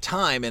all the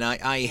time, and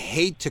I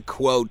hate to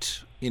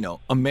quote,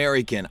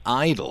 American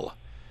Idol,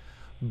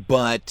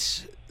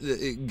 but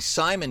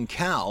Simon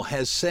Cowell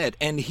has said,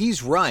 and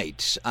he's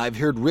right, I've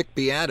heard Rick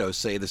Beato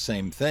say the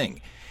same thing,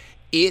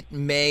 it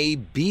may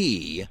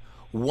be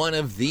one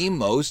of the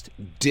most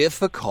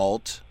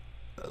difficult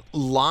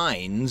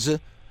lines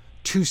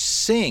to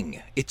sing.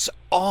 It's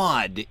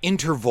odd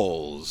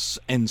intervals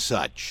and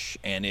such,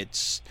 and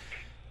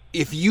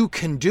if you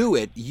can do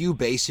it, you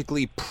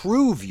basically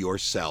prove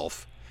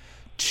yourself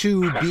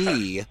to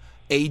be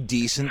a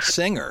decent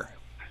singer.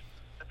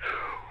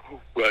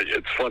 Well,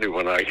 it's funny,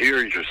 when I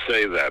hear you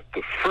say that,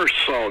 the first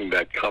song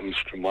that comes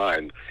to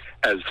mind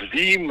as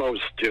the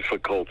most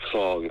difficult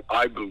song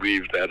I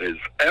believe that has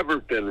ever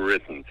been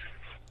written,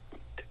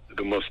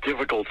 the most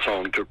difficult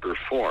song to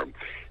perform,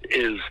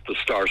 is the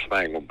Star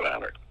Spangled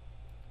Banner.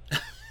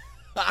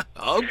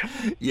 Oh,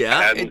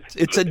 yeah,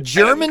 it's a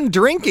German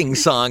drinking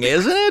song,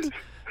 isn't it?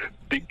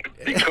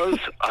 Because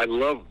I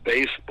love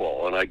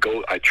baseball and I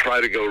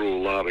try to go to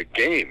a lot of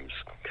games,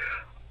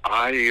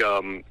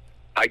 I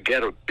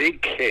get a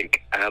big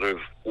kick out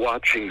of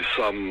watching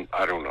some,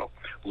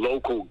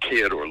 local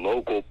kid or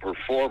local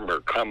performer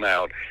come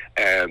out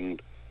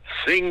and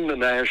sing the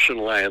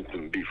national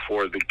anthem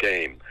before the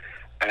game.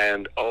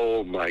 And,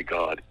 oh, my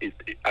God, it's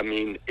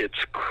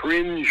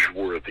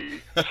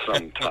cringeworthy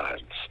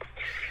sometimes.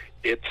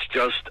 It's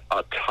just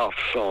a tough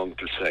song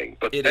to sing.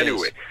 But it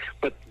anyway, is.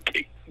 But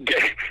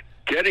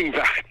getting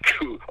back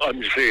to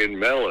Unchained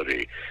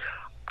Melody,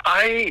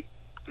 I'm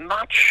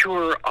not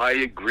sure I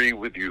agree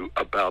with you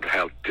about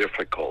how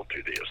difficult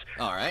it is.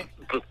 All right.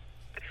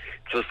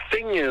 The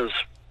thing is,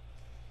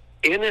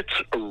 in its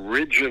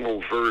original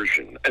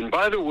version, and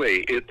by the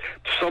way,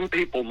 some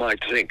people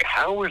might think,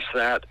 how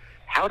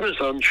does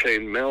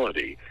Unchained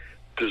Melody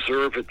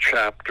deserve a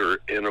chapter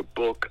in a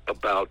book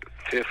about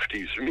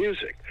 50s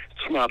music?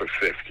 It's not a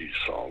 50s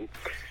song.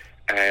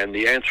 And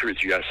the answer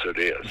is yes, it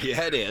is.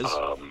 Yeah, it is.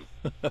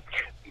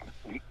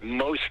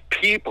 Most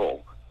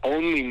people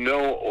only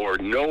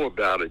know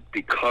about it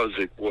because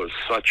it was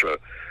such a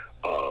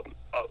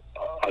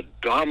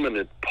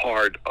dominant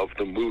part of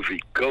the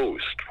movie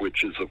Ghost,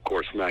 which is, of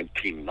course,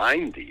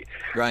 1990.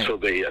 Right. So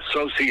they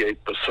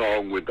associate the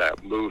song with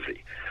that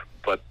movie.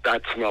 But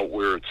that's not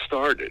where it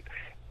started.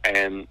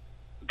 And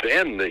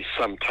then they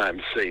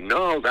sometimes say,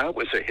 no, that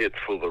was a hit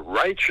for the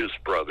Righteous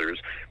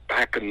Brothers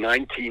back in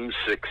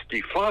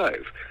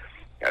 1965.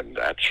 And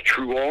that's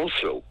true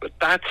also, but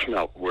that's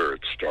not where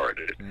it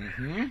started.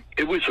 Mm-hmm.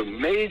 It was a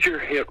major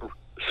hit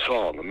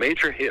song, a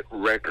major hit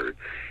record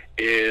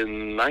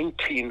in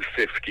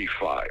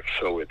 1955.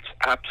 So it's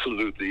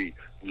absolutely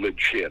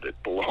legit. It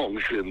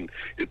belongs in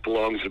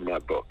my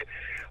book.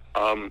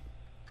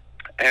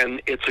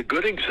 And it's a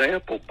good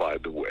example, by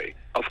the way,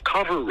 of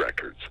cover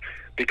records,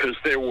 because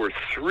there were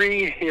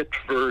 3 hit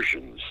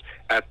versions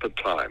at the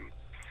time.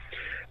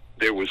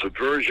 There was a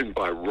version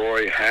by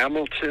Roy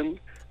Hamilton,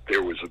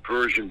 there was a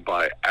version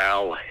by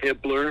Al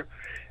Hibbler,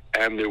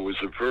 and there was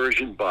a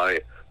version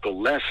by the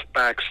Les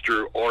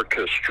Baxter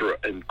Orchestra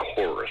and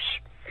Chorus.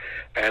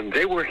 And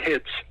they were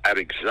hits at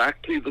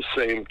exactly the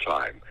same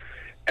time.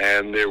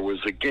 And there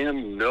was,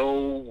 again,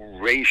 no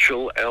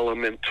racial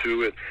element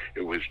to it.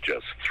 It was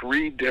just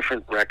 3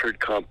 different record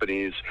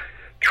companies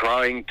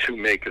trying to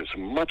make as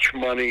much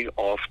money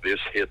off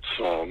this hit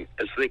song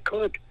as they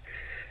could.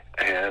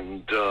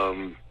 And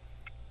the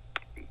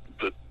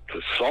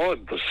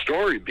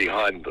story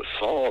behind the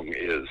song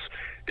is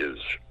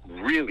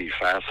really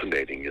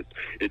fascinating.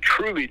 It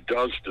truly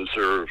does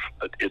deserve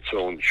its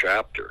own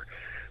chapter,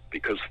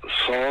 because the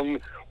song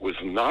was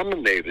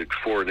nominated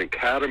for an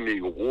Academy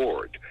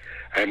Award,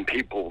 and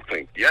people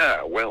think,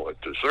 yeah, well, it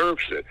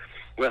deserves it.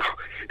 Well,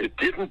 it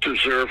didn't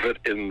deserve it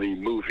in the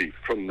movie,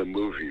 from the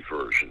movie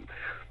version.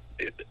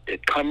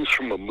 It comes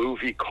from a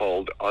movie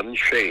called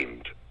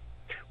Unchained,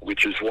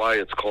 which is why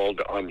it's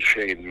called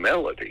Unchained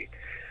Melody.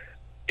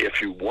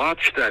 If you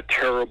watch that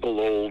terrible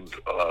old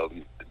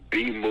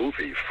B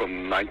movie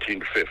from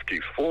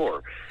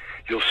 1954,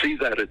 you'll see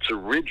that its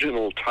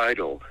original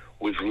title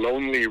was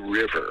Lonely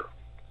River.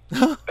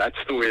 That's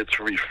the way it's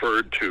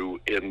referred to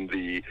in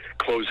the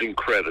closing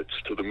credits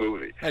to the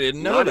movie. I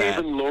didn't know Not that.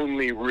 even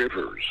Lonely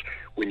Rivers,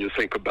 when you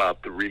think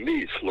about the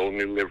release.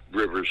 Lonely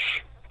Rivers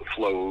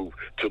flow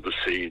to the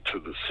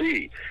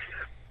sea.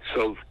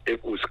 So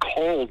it was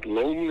called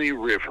Lonely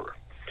River.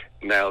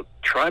 Now,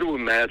 try to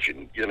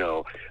imagine, here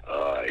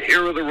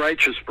are the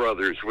Righteous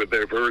Brothers with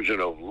their version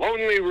of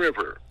Lonely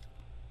River.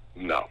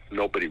 No,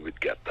 nobody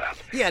would get that.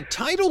 Yeah,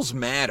 titles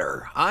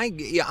matter.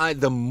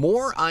 The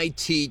more I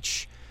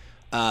teach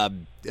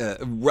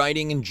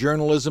writing and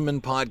journalism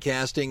and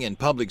podcasting and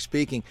public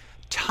speaking,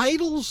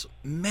 titles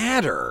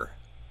matter.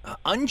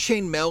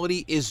 Unchained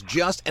Melody is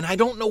just, and I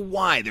don't know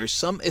why, there's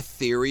some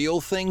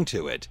ethereal thing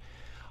to it.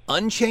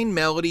 Unchained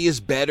Melody is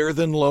better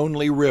than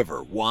Lonely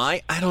River.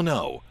 Why? I don't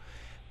know.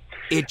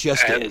 It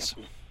just is.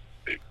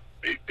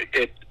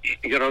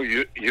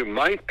 You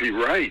might be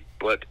right,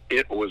 but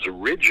it was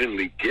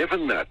originally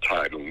given that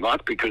title,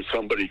 not because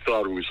somebody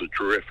thought it was a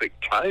terrific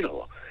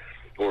title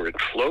or it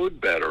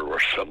flowed better or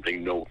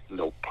something, no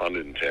pun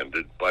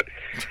intended, but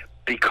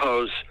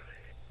because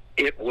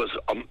it was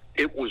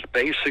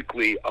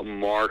basically a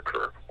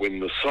marker. When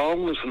the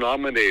song was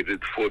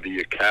nominated for the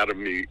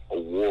Academy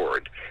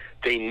Award,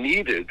 they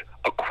needed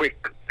a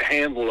quick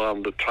handle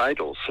on the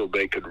title so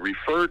they could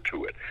refer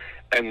to it.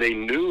 And they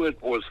knew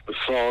it was the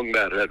song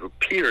that had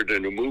appeared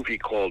in a movie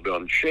called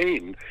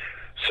Unchained.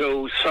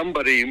 So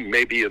somebody,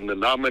 maybe in the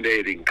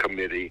nominating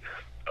committee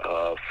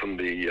from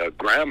the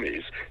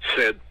Grammys,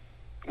 said,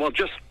 well,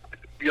 just,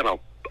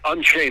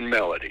 Unchained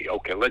Melody.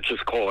 Okay, let's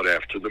just call it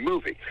after the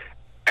movie.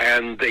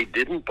 And they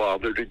didn't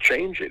bother to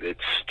change it. It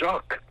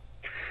stuck.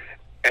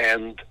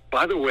 And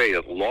by the way,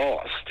 it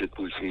lost. It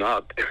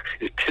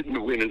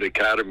didn't win an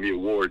Academy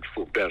Award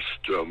for Best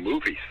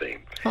Movie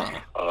Theme.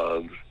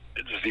 Huh.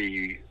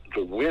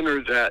 The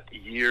winner that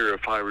year,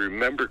 if I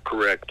remember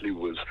correctly,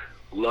 was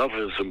Love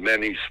is a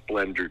Many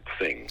Splendored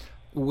Thing.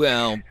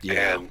 Well,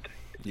 yeah. And,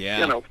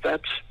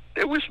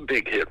 it was a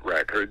big hit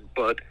record,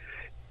 but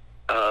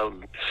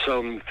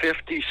some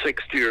 50,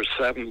 60, or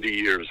 70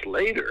 years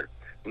later,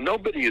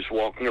 nobody is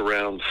walking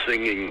around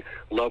singing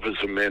Love is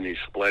a Many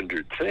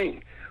Splendored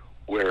Thing.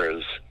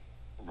 Whereas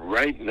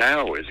right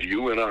now, as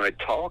you and I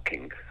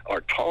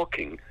are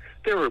talking,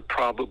 there are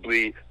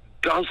probably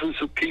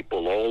dozens of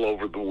people all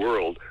over the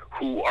world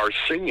who are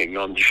singing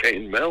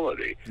Unchained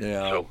Melody.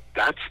 Yeah. So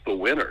that's the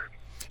winner.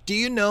 Do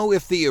you know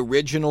if the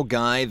original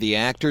guy, the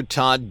actor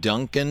Todd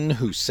Duncan,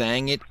 who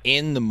sang it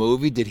in the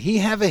movie, did he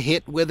have a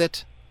hit with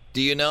it?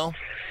 Do you know?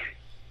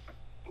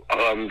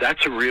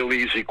 That's a real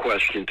easy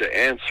question to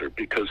answer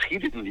because he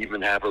didn't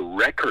even have a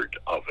record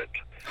of it.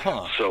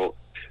 Huh. So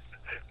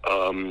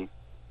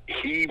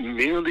he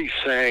merely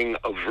sang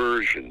a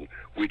version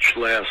which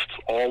lasts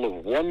all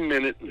of 1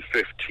 minute and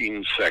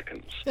 15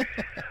 seconds.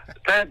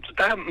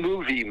 That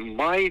movie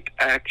might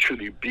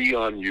actually be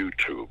on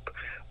YouTube.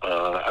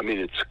 I mean,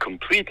 it's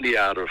completely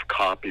out of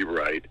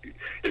copyright.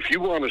 If you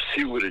want to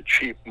see what a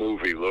cheap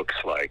movie looks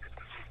like,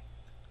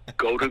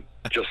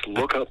 just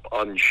look up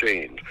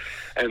Unchained.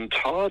 And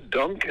Todd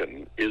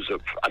Duncan is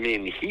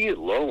he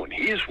alone,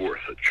 he's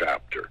worth a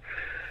chapter.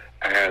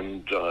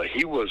 And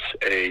he was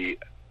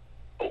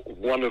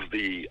one of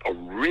the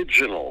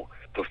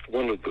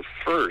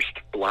first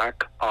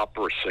black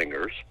opera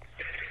singers.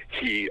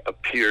 He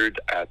appeared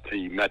at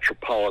the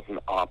Metropolitan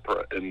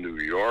Opera in New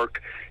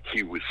York.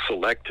 He was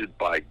selected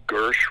by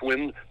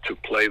Gershwin to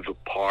play the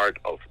part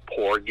of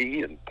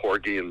Porgy in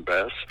Porgy and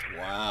Bess.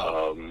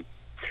 Wow.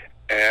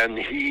 And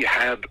he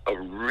had a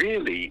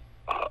really,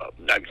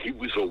 he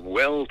was a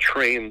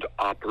well-trained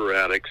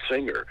operatic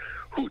singer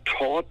who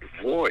taught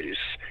voice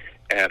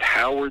at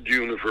Howard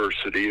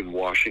University in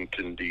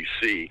Washington,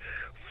 D.C.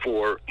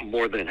 for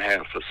more than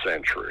half a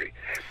century.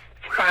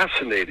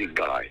 Fascinating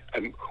guy.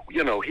 And,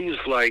 he's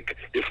like,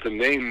 if the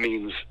name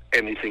means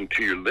anything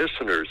to your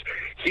listeners,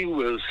 he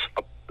was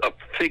a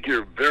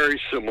figure very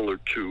similar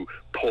to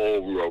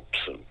Paul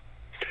Robeson.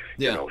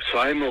 Yeah.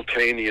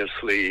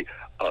 Simultaneously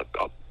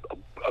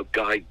a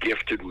guy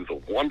gifted with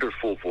a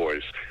wonderful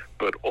voice,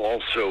 but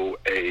also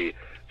a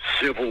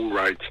civil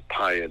rights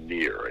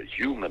pioneer, a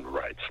human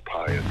rights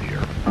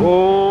pioneer.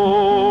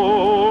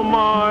 Oh,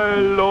 my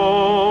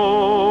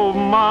love,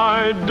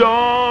 my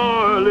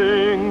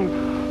darling,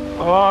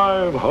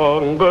 I've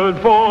hungered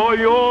for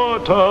your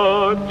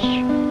touch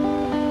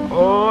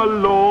a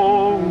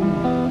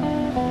long,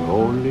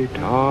 lonely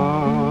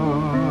time.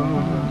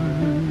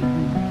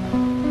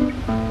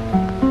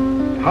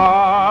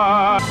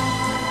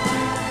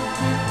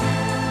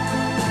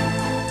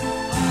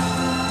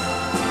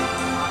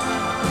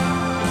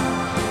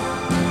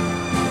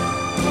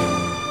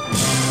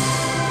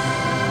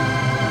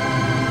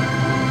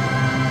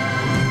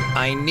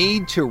 I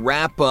need to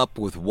wrap up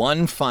with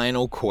one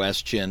final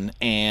question,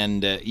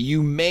 and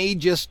you may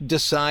just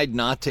decide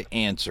not to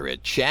answer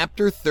it.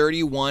 Chapter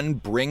 31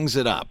 brings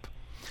it up.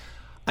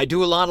 I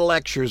do a lot of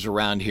lectures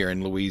around here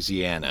in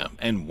Louisiana,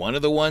 and one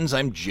of the ones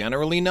I'm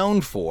generally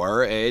known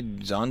for,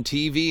 it's on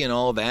TV and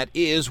all that,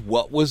 is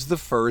what was the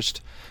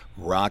first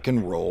rock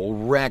and roll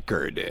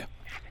record.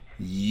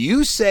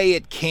 You say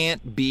it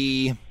can't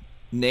be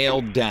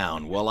nailed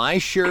down. Well, I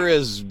sure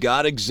as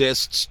God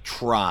exists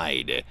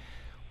tried.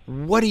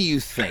 What do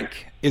you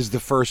think is the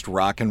first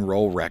rock and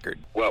roll record?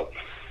 Well,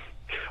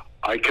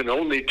 I can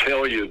only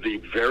tell you the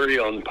very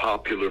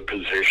unpopular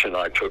position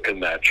I took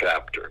in that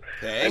chapter.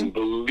 Okay. And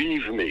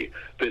believe me,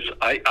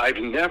 I've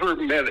never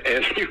met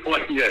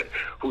anyone yet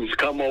who's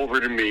come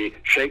over to me,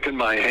 shaken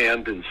my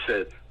hand, and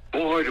said,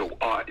 boy,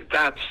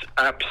 that's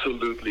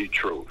absolutely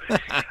true.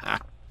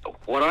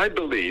 What I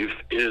believe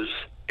is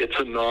it's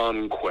a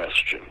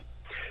non-question.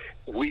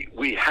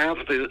 We have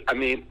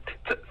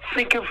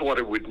think of what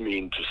it would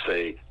mean to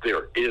say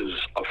there is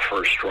a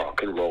first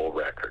rock and roll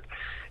record.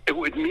 It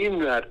would mean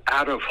that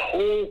out of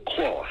whole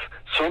cloth,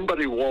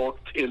 somebody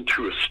walked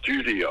into a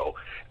studio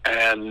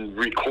and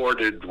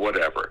recorded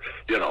whatever,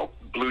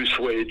 Blue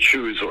Suede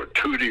Shoes or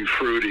Tutti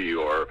Frutti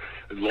or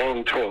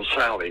Long Tall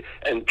Sally,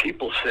 and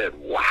people said,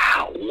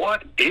 wow,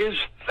 what is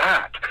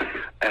that?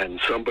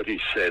 And somebody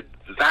said,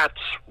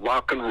 that's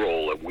rock and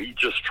roll, and we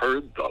just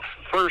heard the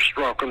first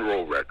rock and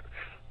roll record.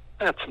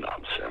 That's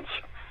nonsense.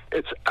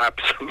 It's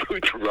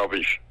absolute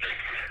rubbish.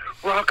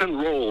 Rock and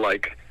roll,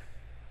 like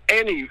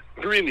any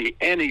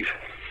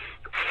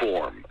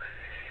form,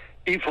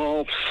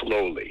 evolves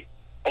slowly,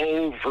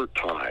 over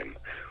time.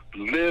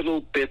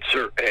 Little bits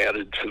are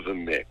added to the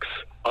mix.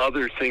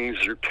 Other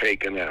things are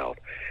taken out.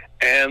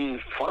 And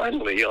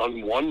finally,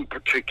 on one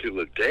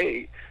particular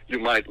day, you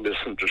might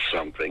listen to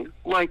something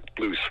like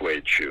Blue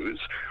Suede Shoes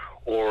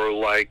or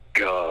like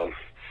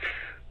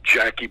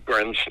Jackie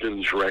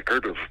Brenston's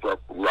record of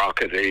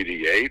Rocket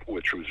 88,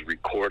 which was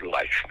recorded,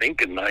 I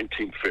think, in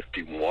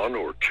 1951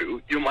 or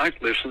 2. You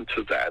might listen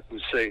to that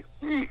and say,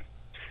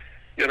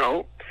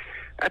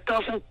 that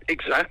doesn't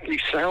exactly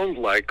sound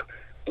like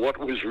what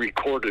was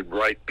recorded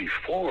right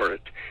before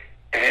it.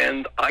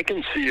 And I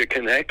can see a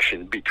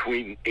connection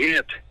between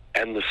it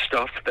and the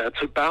stuff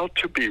that's about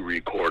to be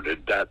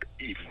recorded that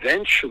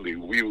eventually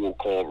we will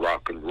call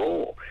rock and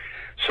roll.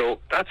 So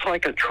that's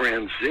like a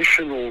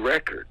transitional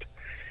record.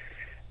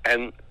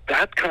 And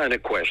that kind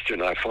of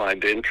question I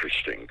find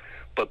interesting.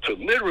 But to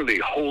literally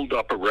hold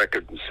up a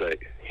record and say,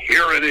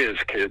 here it is,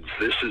 kids,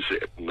 this is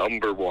it,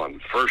 number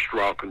one, first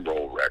rock and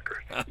roll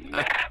record.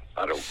 Nah,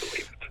 I don't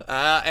believe it.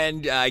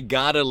 And I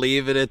gotta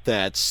leave it at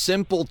that.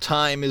 Simple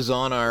time is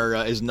not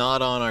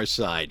on our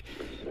side.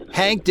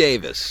 Hank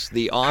Davis,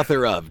 the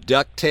author of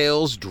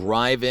Ducktails,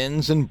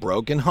 Drive-Ins, and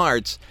Broken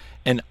Hearts,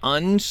 an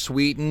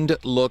unsweetened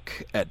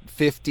look at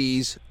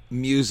 50s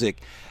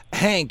music.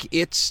 Hank,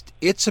 it's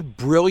a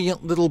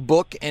brilliant little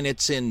book, and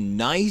it's in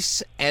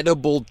nice,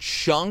 edible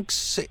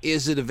chunks.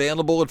 Is it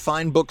available at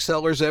fine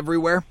booksellers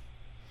everywhere?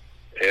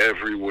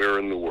 everywhere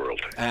in the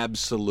world.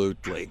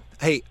 Absolutely.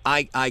 Hey,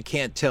 I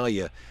can't tell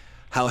you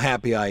how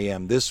happy I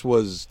am. This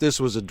was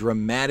a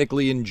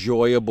dramatically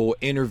enjoyable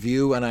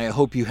interview, and I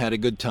hope you had a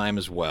good time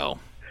as well.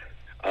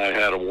 I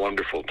had a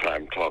wonderful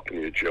time talking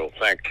to you, Joe.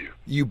 Thank you.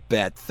 You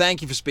bet.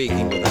 Thank you for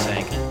speaking with us,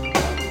 Hank.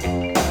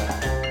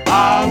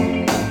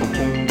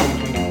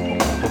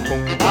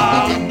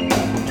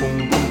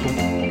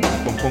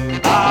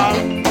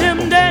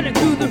 Jim Danny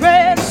to the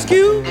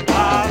rescue.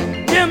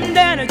 Jim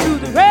Danny to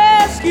the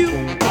rescue.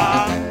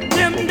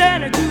 Jim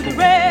Danny to the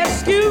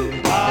rescue.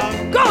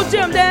 Go,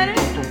 Jim Danny.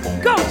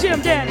 Go,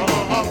 Jim Danny.